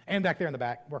and back there in the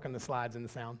back working the slides and the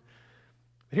sound.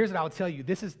 But here's what I would tell you.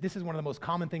 This is one of the most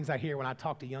common things I hear when I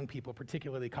talk to young people,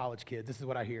 particularly college kids. This is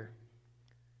what I hear.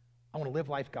 I want to live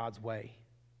life God's way.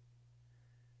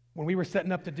 When we were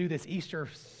setting up to do this Easter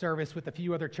service with a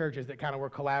few other churches that kind of were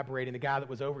collaborating, the guy that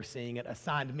was overseeing it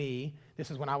assigned me. This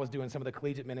is when I was doing some of the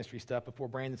collegiate ministry stuff before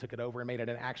Brandon took it over and made it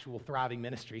an actual thriving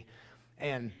ministry.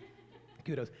 And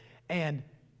kudos. And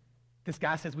this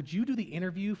guy says, would you do the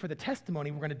interview for the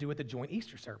testimony we're going to do at the joint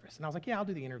Easter service? And I was like, yeah, I'll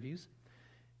do the interviews.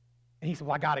 And he said,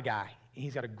 well, I got a guy.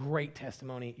 He's got a great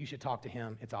testimony. You should talk to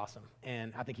him. It's awesome.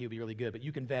 And I think he would be really good. But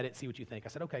you can vet it, see what you think. I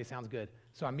said, okay, sounds good.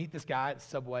 So I meet this guy at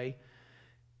Subway.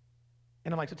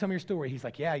 And I'm like, so tell me your story. He's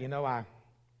like, yeah, I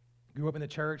grew up in the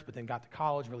church, but then got to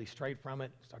college, really strayed from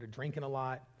it, started drinking a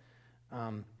lot,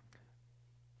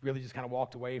 really just kind of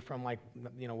walked away from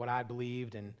what I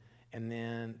believed. And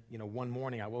then, one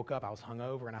morning I woke up, I was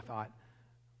hungover, and I thought,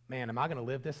 man, am I going to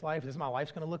live this life? Is this what my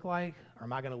life's going to look like? Or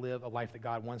am I going to live a life that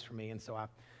God wants for me? And so I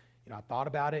thought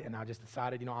about it, and I just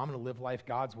decided, I'm going to live life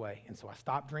God's way. And so I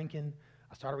stopped drinking.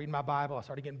 I started reading my Bible. I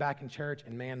started getting back in church,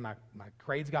 and man, my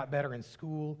grades got better in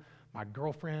school. My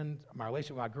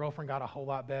relationship with my girlfriend got a whole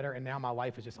lot better, and now my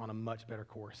life is just on a much better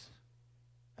course.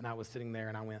 And I was sitting there,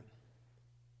 and I went,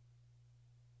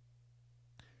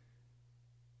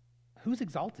 who's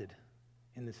exalted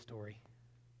in this story?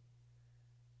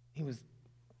 He was,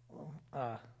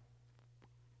 what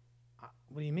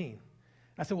do you mean?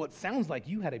 I said, well, it sounds like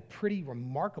you had a pretty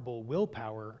remarkable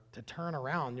willpower to turn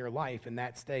around your life in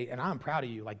that state, and I'm proud of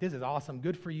you. Like, this is awesome.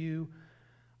 Good for you.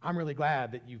 I'm really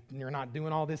glad that you're not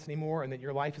doing all this anymore and that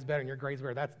your life is better and your grades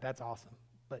are better. That's awesome.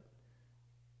 But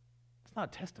it's not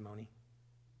a testimony.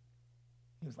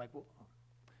 He was like, well,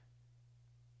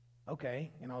 okay.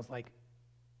 And I was like,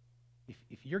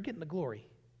 if you're getting the glory,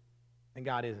 then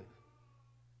God isn't.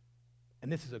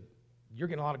 And you're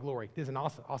getting a lot of glory. This is an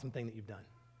awesome thing that you've done.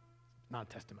 It's not a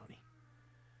testimony.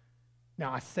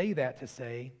 Now, I say that to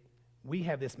say, we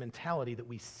have this mentality that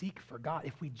we seek for God.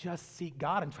 If we just seek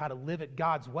God and try to live it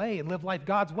God's way and live life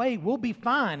God's way, we'll be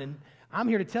fine. And I'm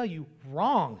here to tell you,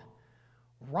 wrong.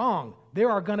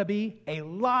 There are going to be a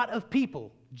lot of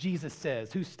people, Jesus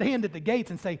says, who stand at the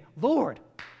gates and say, Lord,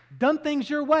 done things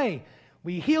your way.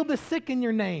 We healed the sick in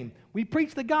your name. We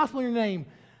preached the gospel in your name.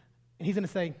 And he's going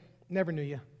to say, never knew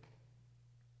you.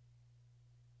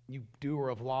 You doer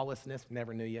of lawlessness,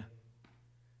 never knew you.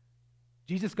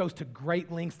 Jesus goes to great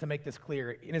lengths to make this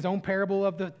clear. In his own parable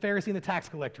of the Pharisee and the tax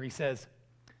collector, he says,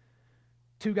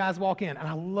 two guys walk in, and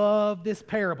I love this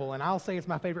parable, and I'll say it's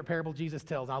my favorite parable Jesus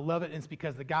tells. And I love it, and it's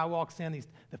because the guy walks in,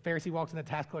 the Pharisee walks in, the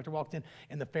tax collector walks in,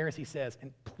 and the Pharisee says,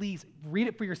 and please read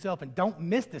it for yourself and don't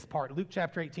miss this part. Luke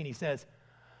chapter 18, he says,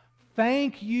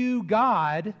 thank you,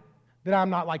 God, that I'm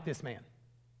not like this man,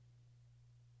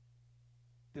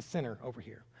 this sinner over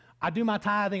here. I do my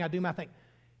tithing, I do my thing.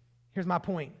 Here's my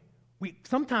point. We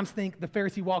sometimes think the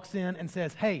Pharisee walks in and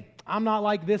says, hey, I'm not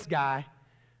like this guy.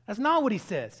 That's not what he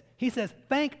says. He says,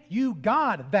 thank you,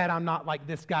 God, that I'm not like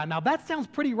this guy. Now, that sounds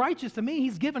pretty righteous to me.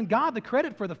 He's given God the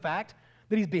credit for the fact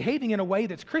that he's behaving in a way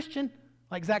that's Christian,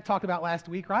 like Zach talked about last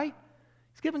week, right?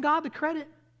 He's given God the credit.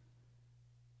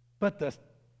 But the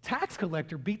tax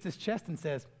collector beats his chest and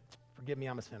says, forgive me,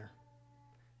 I'm a sinner.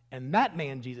 And that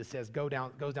man, Jesus says, goes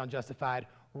down justified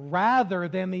rather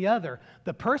than the other.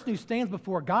 The person who stands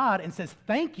before God and says,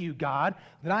 thank you, God,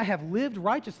 that I have lived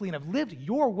righteously and have lived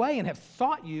your way and have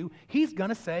sought you, he's going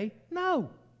to say, no.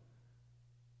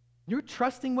 You're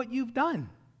trusting what you've done.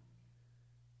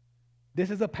 This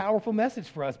is a powerful message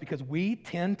for us because we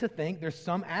tend to think there's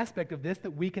some aspect of this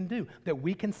that we can do, that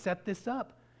we can set this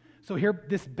up. So here,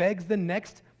 this begs the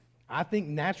next, I think,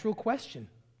 natural question.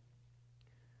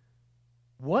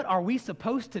 What are we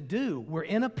supposed to do? We're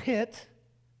in a pit.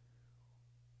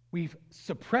 We've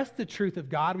suppressed the truth of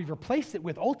God. We've replaced it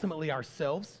with ultimately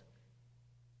ourselves.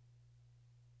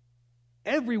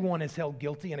 Everyone is held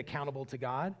guilty and accountable to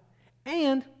God.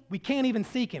 And we can't even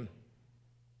seek him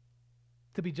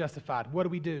to be justified.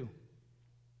 What do?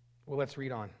 Well, let's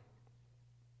read on.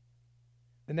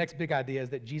 The next big idea is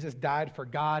that Jesus died for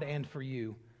God and for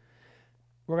you.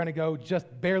 We're going to go just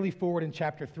barely forward in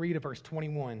chapter 3 to verse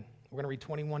 21. We're going to read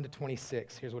 21 to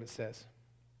 26. Here's what it says.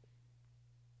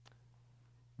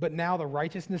 But now the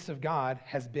righteousness of God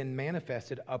has been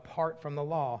manifested apart from the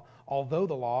law, although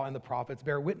the law and the prophets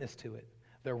bear witness to it.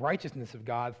 the righteousness of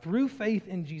God through faith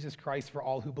in Jesus Christ for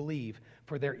all who believe.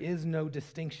 For there is no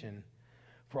distinction.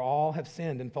 For all have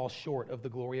sinned and fall short of the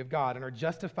glory of God and are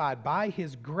justified by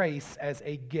his grace as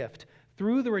a gift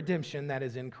through the redemption that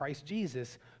is in Christ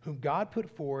Jesus, whom God put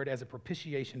forward as a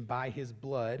propitiation by his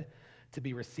blood to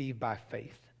be received by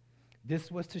faith. This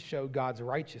was to show God's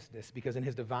righteousness, because in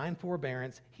his divine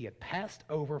forbearance he had passed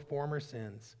over former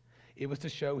sins. It was to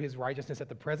show his righteousness at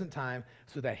the present time,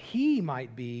 so that he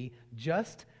might be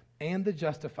just and the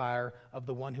justifier of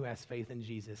the one who has faith in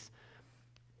Jesus.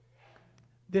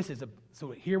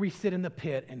 So here we sit in the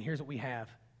pit, and here's what we have.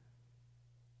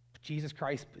 Jesus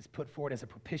Christ is put forward as a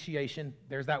propitiation.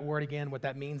 There's that word again. What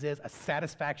that means is a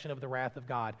satisfaction of the wrath of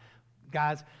God.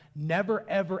 Guys, never,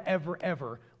 ever, ever,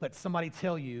 ever let somebody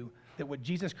tell you that what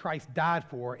Jesus Christ died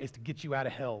for is to get you out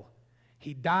of hell.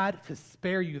 He died to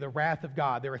spare you the wrath of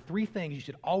God. There are three things you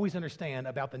should always understand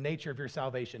about the nature of your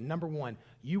salvation. Number one,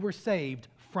 you were saved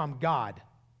from God,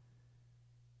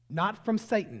 not from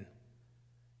Satan.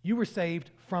 You were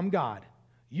saved from God.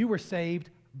 You were saved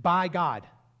by God.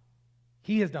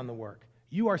 He has done the work.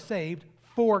 You are saved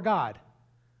for God.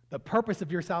 The purpose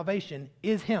of your salvation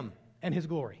is him and his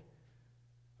glory.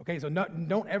 Okay, so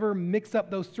don't ever mix up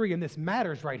those three, and this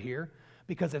matters right here,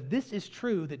 because if this is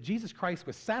true, that Jesus Christ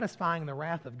was satisfying the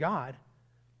wrath of God,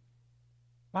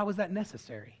 why was that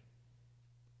necessary?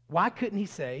 Why couldn't he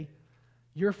say,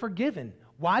 you're forgiven?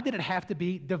 Why did it have to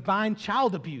be divine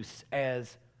child abuse,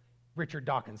 as Richard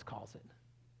Dawkins calls it?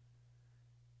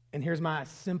 And here's my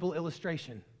simple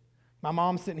illustration. My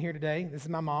mom's sitting here today. This is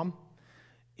my mom,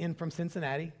 in from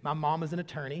Cincinnati. My mom is an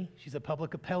attorney. She's a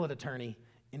public appellate attorney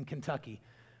in Kentucky.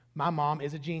 My mom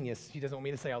is a genius. She doesn't want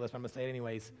me to say all this, but I'm going to say it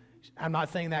anyways. I'm not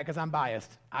saying that because I'm biased.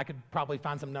 I could probably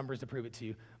find some numbers to prove it to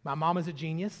you. My mom is a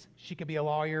genius. She could be a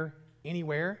lawyer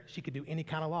anywhere. She could do any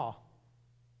kind of law.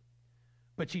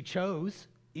 But she chose,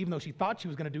 even though she thought she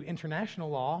was going to do international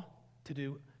law, to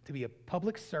be a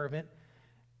public servant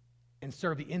and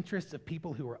serve the interests of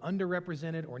people who are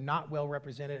underrepresented or not well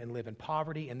represented and live in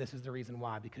poverty. And this is the reason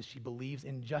why, because she believes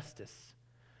in justice.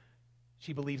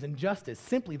 She believes in justice,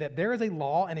 simply that there is a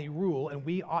law and a rule, and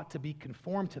we ought to be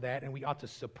conformed to that, and we ought to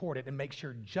support it and make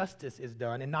sure justice is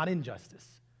done and not injustice.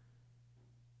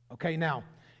 Okay, now,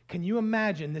 can you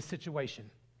imagine this situation?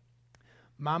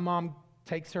 My mom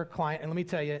takes her client, and let me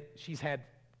tell you, she's had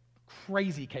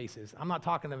crazy cases. I'm not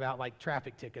talking about like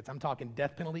traffic tickets. I'm talking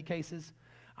death penalty cases.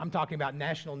 I'm talking about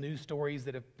national news stories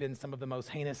that have been some of the most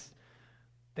heinous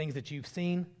things that you've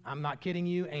seen. I'm not kidding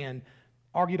you, and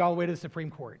argued all the way to the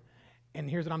Supreme Court. And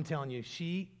here's what I'm telling you.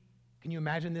 Can you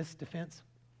imagine this defense?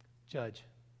 Judge,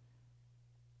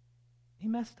 he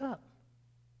messed up.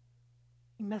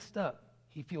 He messed up.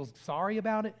 He feels sorry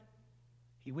about it.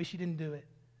 He wishes he didn't do it.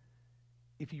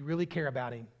 If you really care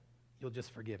about him, you'll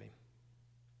just forgive him.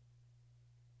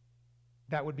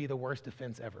 That would be the worst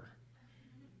defense ever.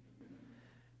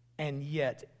 And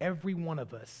yet, every one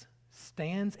of us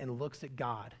stands and looks at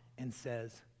God and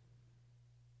says,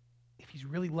 if he's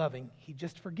really loving, he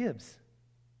just forgives.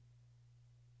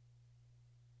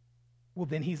 Well,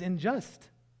 then he's unjust.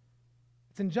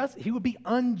 It's unjust. He would be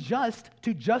unjust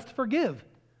to just forgive.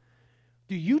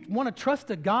 Do you want to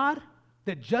trust a God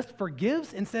that just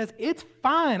forgives and says, it's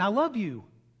fine, I love you?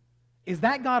 Is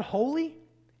that God holy?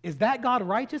 Is that God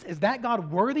righteous? Is that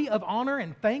God worthy of honor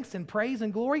and thanks and praise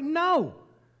and glory? No.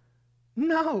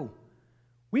 No.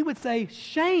 We would say,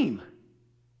 shame.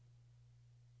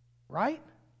 Right?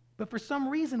 But for some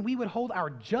reason, we would hold our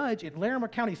judge at Larimer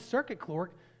County Circuit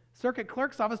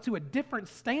Clerk's office to a different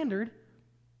standard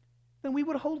than we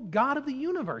would hold God of the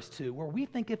universe to, where we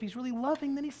think if he's really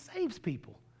loving, then he saves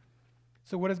people.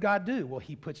 So what does God do? Well,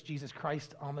 he puts Jesus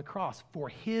Christ on the cross for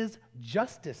his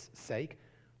justice sake,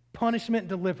 punishment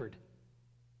delivered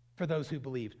for those who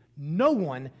believed. No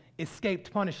one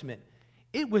escaped punishment.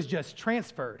 It was just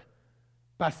transferred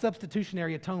by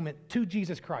substitutionary atonement to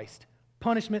Jesus Christ.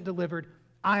 Punishment delivered.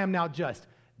 I am now just.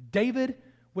 David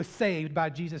was saved by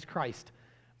Jesus Christ.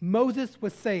 Moses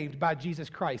was saved by Jesus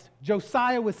Christ.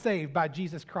 Josiah was saved by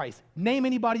Jesus Christ. Name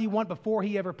anybody you want before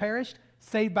he ever perished,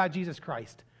 saved by Jesus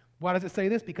Christ. Why does it say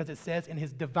this? Because it says in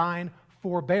his divine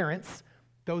forbearance,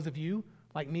 those of you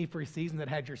like me for a season that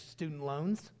had your student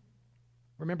loans,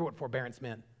 remember what forbearance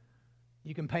meant.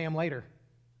 You can pay them later.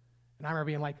 And I remember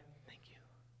being like, thank you.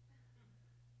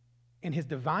 In his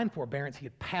divine forbearance, he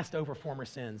had passed over former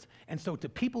sins. And so to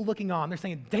people looking on, they're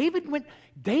saying, David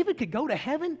could go to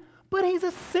heaven, but he's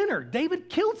a sinner. David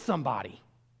killed somebody.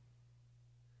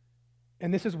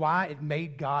 And this is why it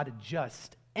made God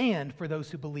just, and for those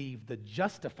who believe, the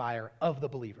justifier of the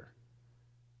believer.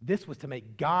 This was to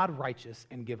make God righteous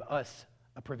and give us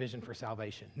a provision for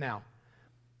salvation. Now,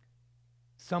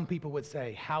 Some people would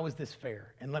say, how is this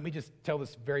fair? And let me just tell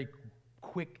this very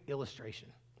quick illustration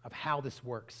of how this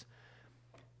works.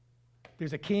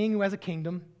 There's a king who has a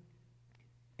kingdom,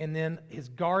 and then his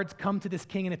guards come to this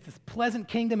king, and it's this pleasant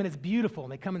kingdom, and it's beautiful.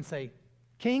 And they come and say,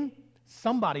 King,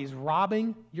 somebody's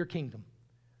robbing your kingdom.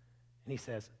 And he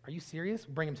says, are you serious?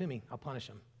 Bring him to me. I'll punish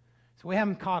him. So we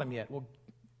haven't caught him yet. Well,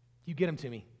 you get him to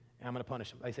me, and I'm going to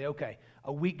punish him. They say, okay.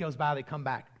 A week goes by. They come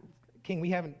back. King,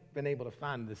 we haven't been able to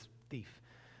find this thief.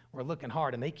 We're looking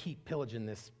hard, and they keep pillaging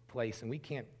this place, and we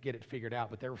can't get it figured out,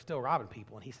 but they're still robbing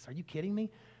people. And he says, are you kidding me?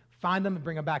 Find them and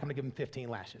bring them back. I'm going to give them 15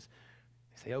 lashes.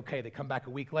 They say, okay. They come back a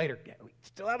week later. We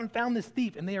still haven't found this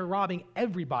thief, and they are robbing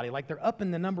everybody. Like they're up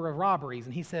in the number of robberies.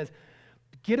 And he says,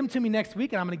 get him to me next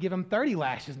week, and I'm going to give him 30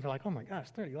 lashes. And they're like, oh my gosh,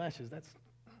 30 lashes, that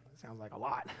sounds like a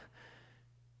lot.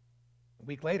 A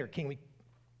week later, King,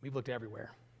 we've looked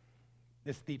everywhere.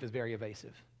 This thief is very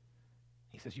evasive.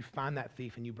 He says, you find that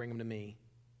thief and you bring him to me,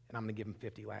 and I'm going to give him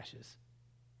 50 lashes.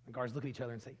 The guards look at each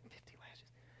other and say, 50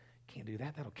 lashes? Can't do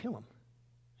that. That'll kill him.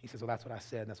 He says, well, that's what I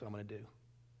said, and that's what I'm going to do.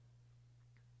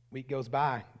 Week goes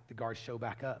by. The guards show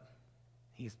back up.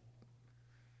 They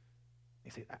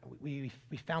say, we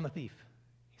found the thief.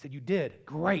 He said, you did?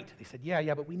 Great. They said,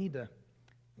 yeah, but we need to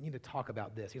talk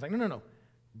about this. He's like, no.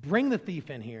 Bring the thief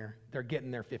in here. They're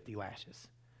getting their 50 lashes.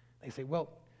 They say, well,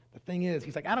 the thing is,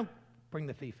 he's like, I don't bring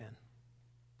the thief in.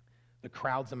 The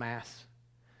crowds amass.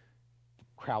 The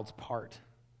crowds part.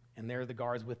 And there are the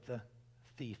guards with the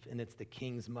thief, and it's the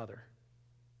king's mother,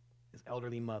 his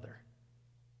elderly mother.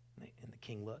 And the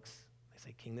king looks. They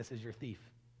say, King, this is your thief.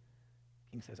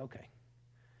 The king says, okay.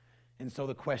 And so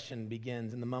the question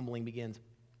begins, and the mumbling begins.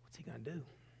 What's he going to do?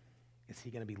 Is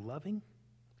he going to be loving?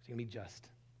 Is he going to be just?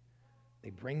 They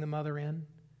bring the mother in.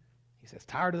 He says,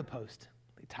 tie her to the post.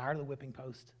 They tie her to the whipping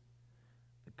post.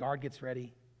 The guard gets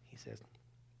ready. He says,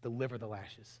 deliver the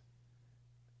lashes.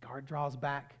 The guard draws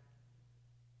back.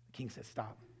 The king says,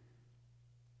 stop.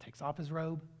 Takes off his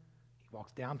robe. He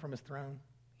walks down from his throne.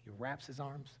 He wraps his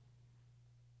arms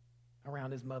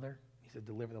around his mother. He says,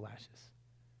 deliver the lashes.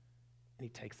 And he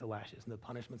takes the lashes, and the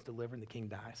punishment's delivered, and the king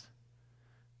dies.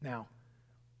 Now,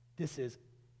 this is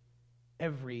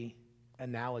every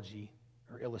analogy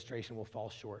or illustration will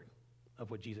fall short of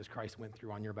what Jesus Christ went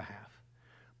through on your behalf.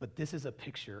 But this is a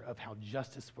picture of how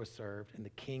justice was served, and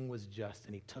the king was just,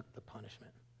 and he took the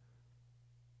punishment.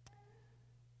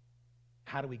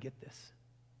 How do we get this?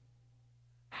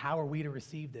 How are we to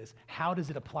receive this? How does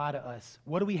it apply to us?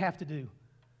 What do we have to do?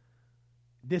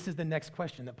 This is the next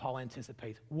question that Paul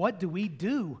anticipates. What do we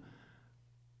do?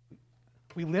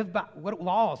 We live by what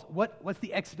laws? What's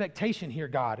the expectation here,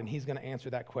 God? And he's going to answer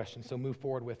that question. So move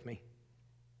forward with me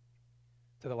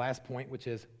to the last point, which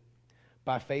is,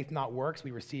 by faith, not works, we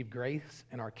receive grace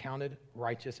and are counted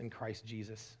righteous in Christ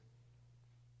Jesus.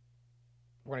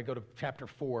 We're going to go to chapter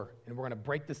 4, and we're going to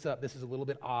break this up. This is a little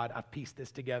bit odd. I've pieced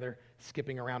this together,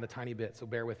 skipping around a tiny bit, so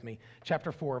bear with me.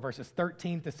 Chapter 4, verses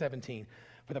 13 to 17.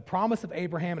 For the promise of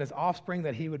Abraham and his offspring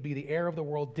that he would be the heir of the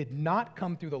world did not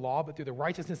come through the law, but through the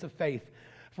righteousness of faith.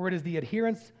 For it is the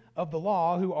adherents of the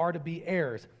law who are to be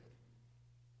heirs.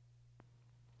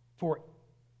 For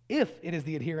if it is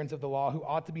the adherents of the law who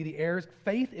ought to be the heirs,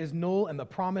 faith is null and the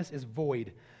promise is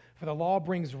void. For the law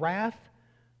brings wrath,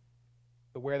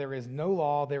 but where there is no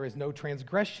law, there is no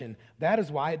transgression. That is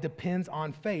why it depends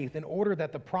on faith, in order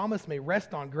that the promise may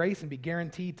rest on grace and be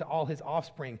guaranteed to all his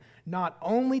offspring, not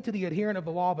only to the adherent of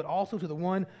the law, but also to the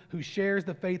one who shares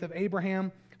the faith of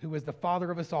Abraham, who is the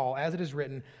father of us all. As it is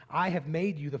written, I have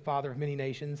made you the father of many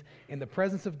nations, in the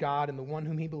presence of God and the one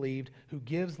whom he believed, who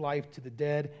gives life to the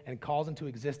dead and calls into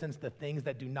existence the things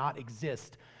that do not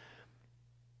exist.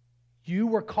 You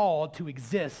were called to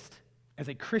exist as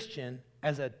a Christian,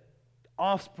 as an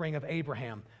offspring of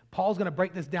Abraham. Paul's going to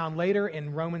break this down later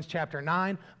in Romans chapter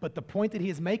 9, but the point that he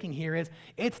is making here is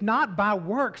it's not by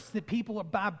works that people are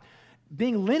by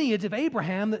being lineage of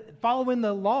Abraham, following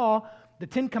the law, the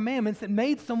 10 Commandments, that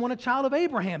made someone a child of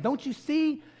Abraham. Don't you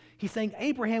see? He's saying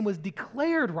Abraham was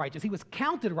declared righteous. He was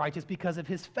counted righteous because of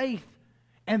his faith.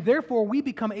 And therefore, we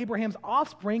become Abraham's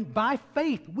offspring by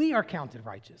faith. We are counted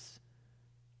righteous.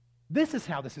 This is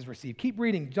how this is received. Keep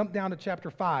reading. Jump down to chapter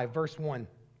 5, verse 1.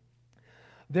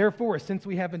 Therefore, since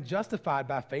we have been justified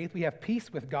by faith, we have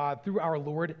peace with God through our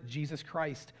Lord Jesus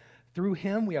Christ. Through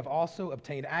him we have also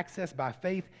obtained access by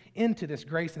faith into this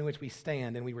grace in which we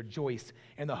stand, and we rejoice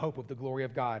in the hope of the glory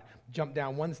of God. Jump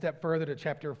down one step further to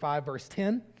chapter 5, verse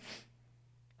 10.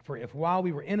 For if while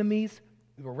we were enemies,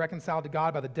 we were reconciled to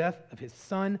God by the death of his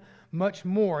Son, much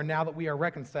more, now that we are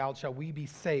reconciled, shall we be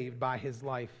saved by his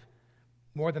life.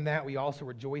 More than that, we also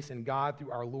rejoice in God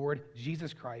through our Lord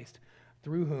Jesus Christ,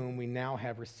 through whom we now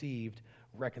have received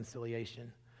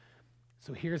reconciliation.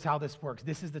 So here's how this works.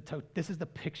 This is the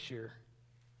picture.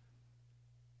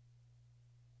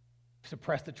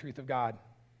 Suppress the truth of God.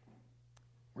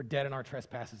 We're dead in our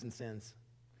trespasses and sins.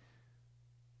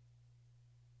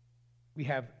 We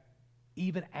have,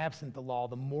 even absent the law,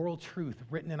 the moral truth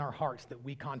written in our hearts that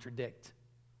we contradict.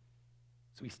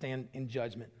 So we stand in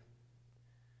judgment.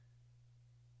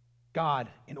 God,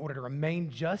 in order to remain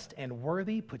just and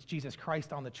worthy, puts Jesus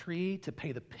Christ on the tree to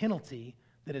pay the penalty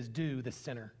that is due the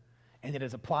sinner, and it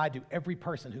is applied to every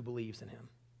person who believes in him.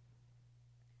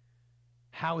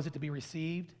 How is it to be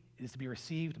received? It is to be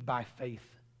received by faith.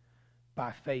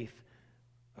 By faith.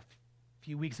 A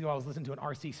few weeks ago, I was listening to an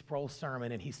R.C. Sproul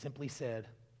sermon, and he simply said,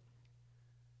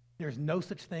 there's no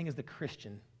such thing as the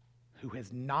Christian who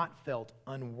has not felt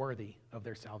unworthy of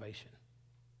their salvation.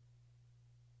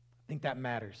 I think that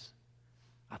matters.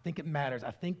 I think it matters.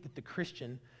 I think that the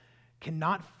Christian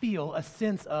cannot feel a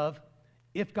sense of,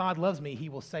 if God loves me, he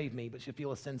will save me, but should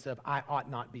feel a sense of, I ought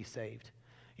not be saved.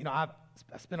 You know, I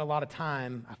spent a lot of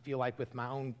time, I feel like, with my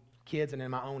own kids and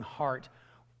in my own heart,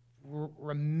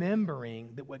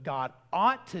 remembering that what God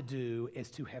ought to do is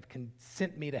to have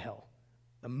sent me to hell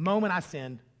the moment I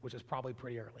sinned, which is probably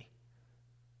pretty early.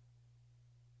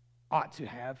 Ought to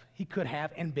have, he could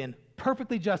have, and been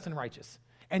perfectly just and righteous.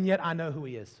 And yet I know who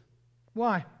he is.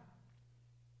 Why?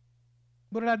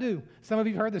 What did I do? Some of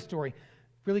you have heard this story.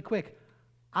 Really quick.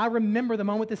 I remember the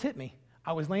moment this hit me.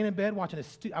 I was laying in bed watching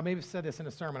I may have said this in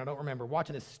a sermon, I don't remember,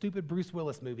 watching this stupid Bruce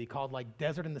Willis movie called like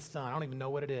Desert in the Sun. I don't even know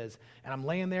what it is. And I'm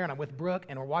laying there and I'm with Brooke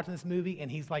and we're watching this movie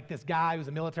and he's like this guy who's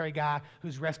a military guy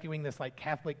who's rescuing this like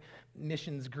Catholic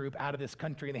missions group out of this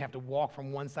country, and they have to walk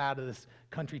from one side of this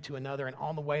country to another, and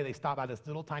on the way they stop by this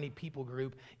little tiny people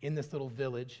group in this little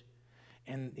village.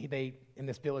 And they, in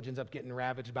this village, ends up getting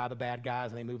ravaged by the bad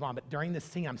guys, and they move on. But during this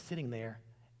scene, I'm sitting there,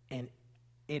 and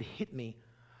it hit me.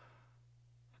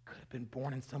 I could have been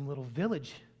born in some little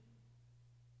village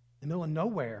in the middle of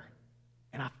nowhere.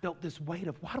 And I felt this weight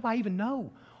of, why do I even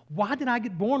know? Why did I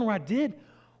get born where I did?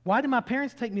 Why did my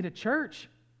parents take me to church?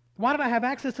 Why did I have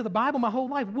access to the Bible my whole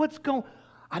life?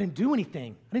 I didn't do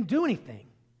anything. And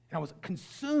I was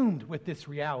consumed with this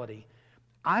reality.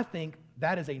 I think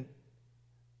that is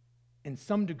in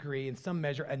some degree, in some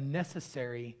measure, a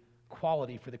necessary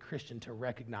quality for the Christian to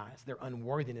recognize their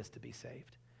unworthiness to be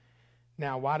saved.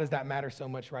 Now, why does that matter so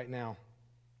much right now?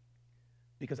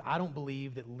 Because I don't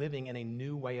believe that living in a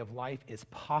new way of life is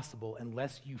possible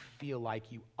unless you feel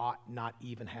like you ought not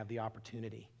even have the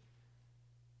opportunity.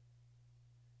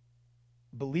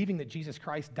 Believing that Jesus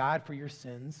Christ died for your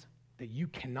sins, that you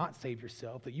cannot save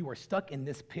yourself, that you are stuck in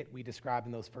this pit we described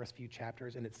in those first few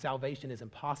chapters, and that salvation is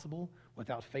impossible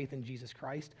without faith in Jesus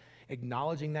Christ,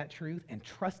 acknowledging that truth and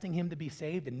trusting him to be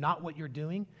saved, and not what you're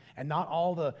doing, and not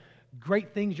all the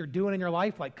great things you're doing in your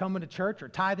life, like coming to church or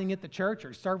tithing at the church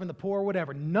or serving the poor or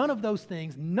whatever. None of those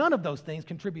things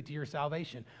contribute to your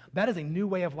salvation. That is a new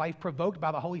way of life provoked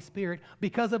by the Holy Spirit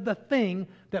because of the thing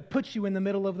that puts you in the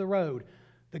middle of the road,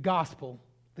 the gospel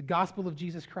of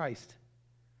Jesus Christ.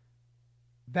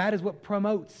 That is what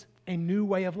promotes a new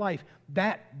way of life.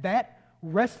 That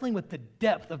wrestling with the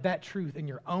depth of that truth in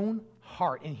your own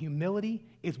heart in humility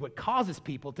is what causes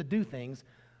people to do things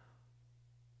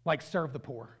like serve the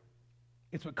poor.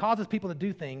 It's what causes people to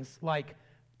do things like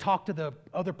talk to the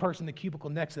other person in the cubicle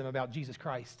next to them about Jesus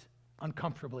Christ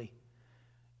uncomfortably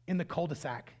in the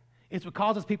cul-de-sac. It's what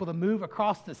causes people to move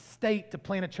across the state to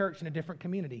plant a church in a different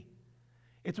community.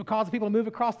 It's what causes people to move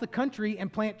across the country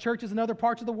and plant churches in other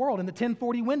parts of the world in the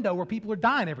 1040 window where people are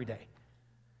dying every day.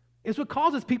 It's what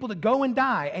causes people to go and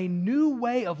die. A new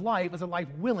way of life is a life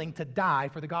willing to die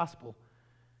for the gospel.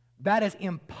 That is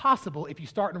impossible if you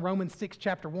start in Romans 6,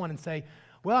 chapter 1 and say,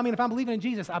 well, if I'm believing in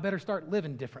Jesus, I better start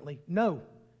living differently. No.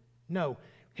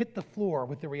 Hit the floor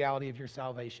with the reality of your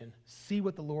salvation. See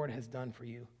what the Lord has done for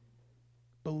you.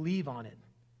 Believe on it.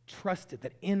 Trust it,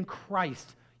 that in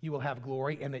Christ you will have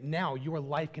glory, and that now your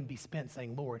life can be spent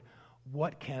saying, Lord,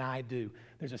 what can I do?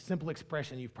 There's a simple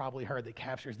expression you've probably heard that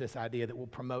captures this idea that will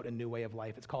promote a new way of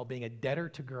life. It's called being a debtor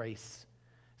to grace.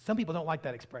 Some people don't like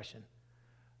that expression.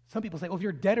 Some people say, well, if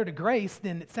you're a debtor to grace,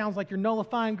 then it sounds like you're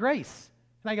nullifying grace.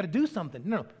 And I got to do something.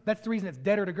 No, that's the reason it's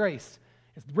debtor to grace.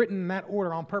 It's written in that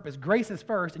order on purpose. Grace is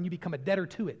first, and you become a debtor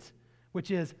to it, which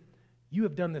is, you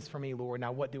have done this for me, Lord.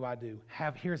 Now what do I do?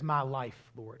 Here's my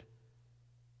life, Lord.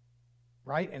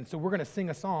 Right? And so we're going to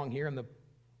sing a song here, and the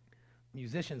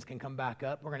musicians can come back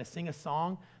up. We're going to sing a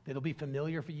song that'll be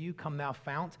familiar for you, Come Thou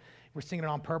Fount. We're singing it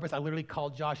on purpose. I literally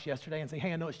called Josh yesterday and said,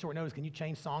 hey, I know it's short notice. Can you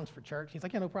change songs for church? He's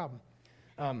like, yeah, no problem,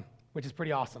 which is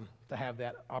pretty awesome to have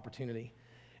that opportunity.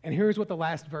 And here's what the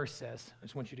last verse says. I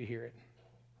just want you to hear it.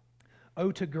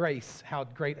 Oh, to grace, how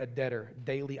great a debtor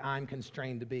daily I'm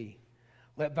constrained to be.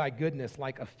 Let thy goodness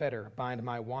like a fetter bind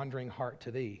my wandering heart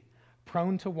to thee.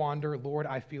 Prone to wander, Lord,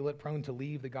 I feel it. Prone to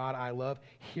leave the God I love.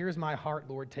 Here's my heart,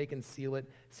 Lord, take and seal it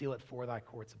for thy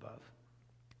courts above.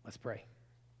 Let's pray.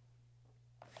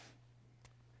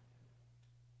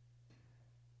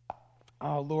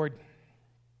 Oh, Lord,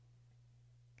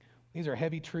 these are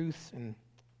heavy truths, and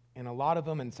a lot of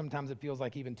them, and sometimes it feels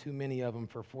like even too many of them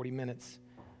for 40 minutes.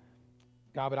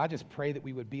 God, but I just pray that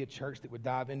we would be a church that would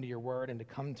dive into your word and to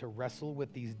come to wrestle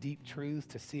with these deep truths,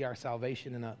 to see our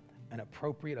salvation in an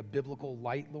appropriate, a biblical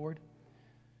light, Lord,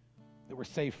 that we're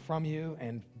saved from you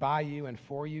and by you and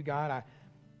for you, God.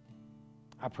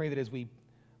 I pray that as we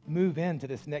move into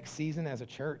this next season as a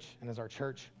church and as our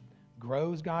church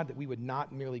grows, God, that we would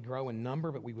not merely grow in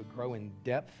number, but we would grow in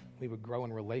depth. We would grow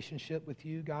in relationship with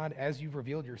you, God, as you've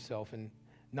revealed yourself and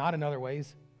not in other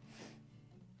ways.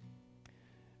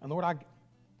 And Lord,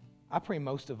 I pray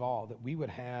most of all that we would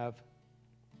have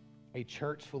a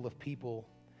church full of people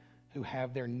who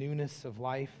have their newness of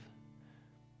life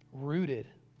rooted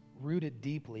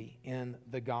deeply in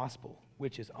the gospel,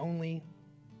 which is only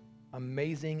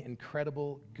amazing,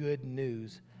 incredible, good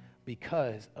news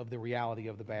because of the reality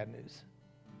of the bad news.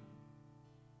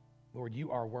 Lord,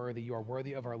 you are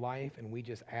worthy of our life, and we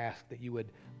just ask that you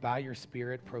would, by your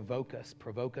Spirit, provoke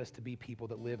us to be people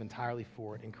that live entirely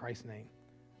for it. In Christ's name,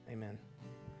 amen.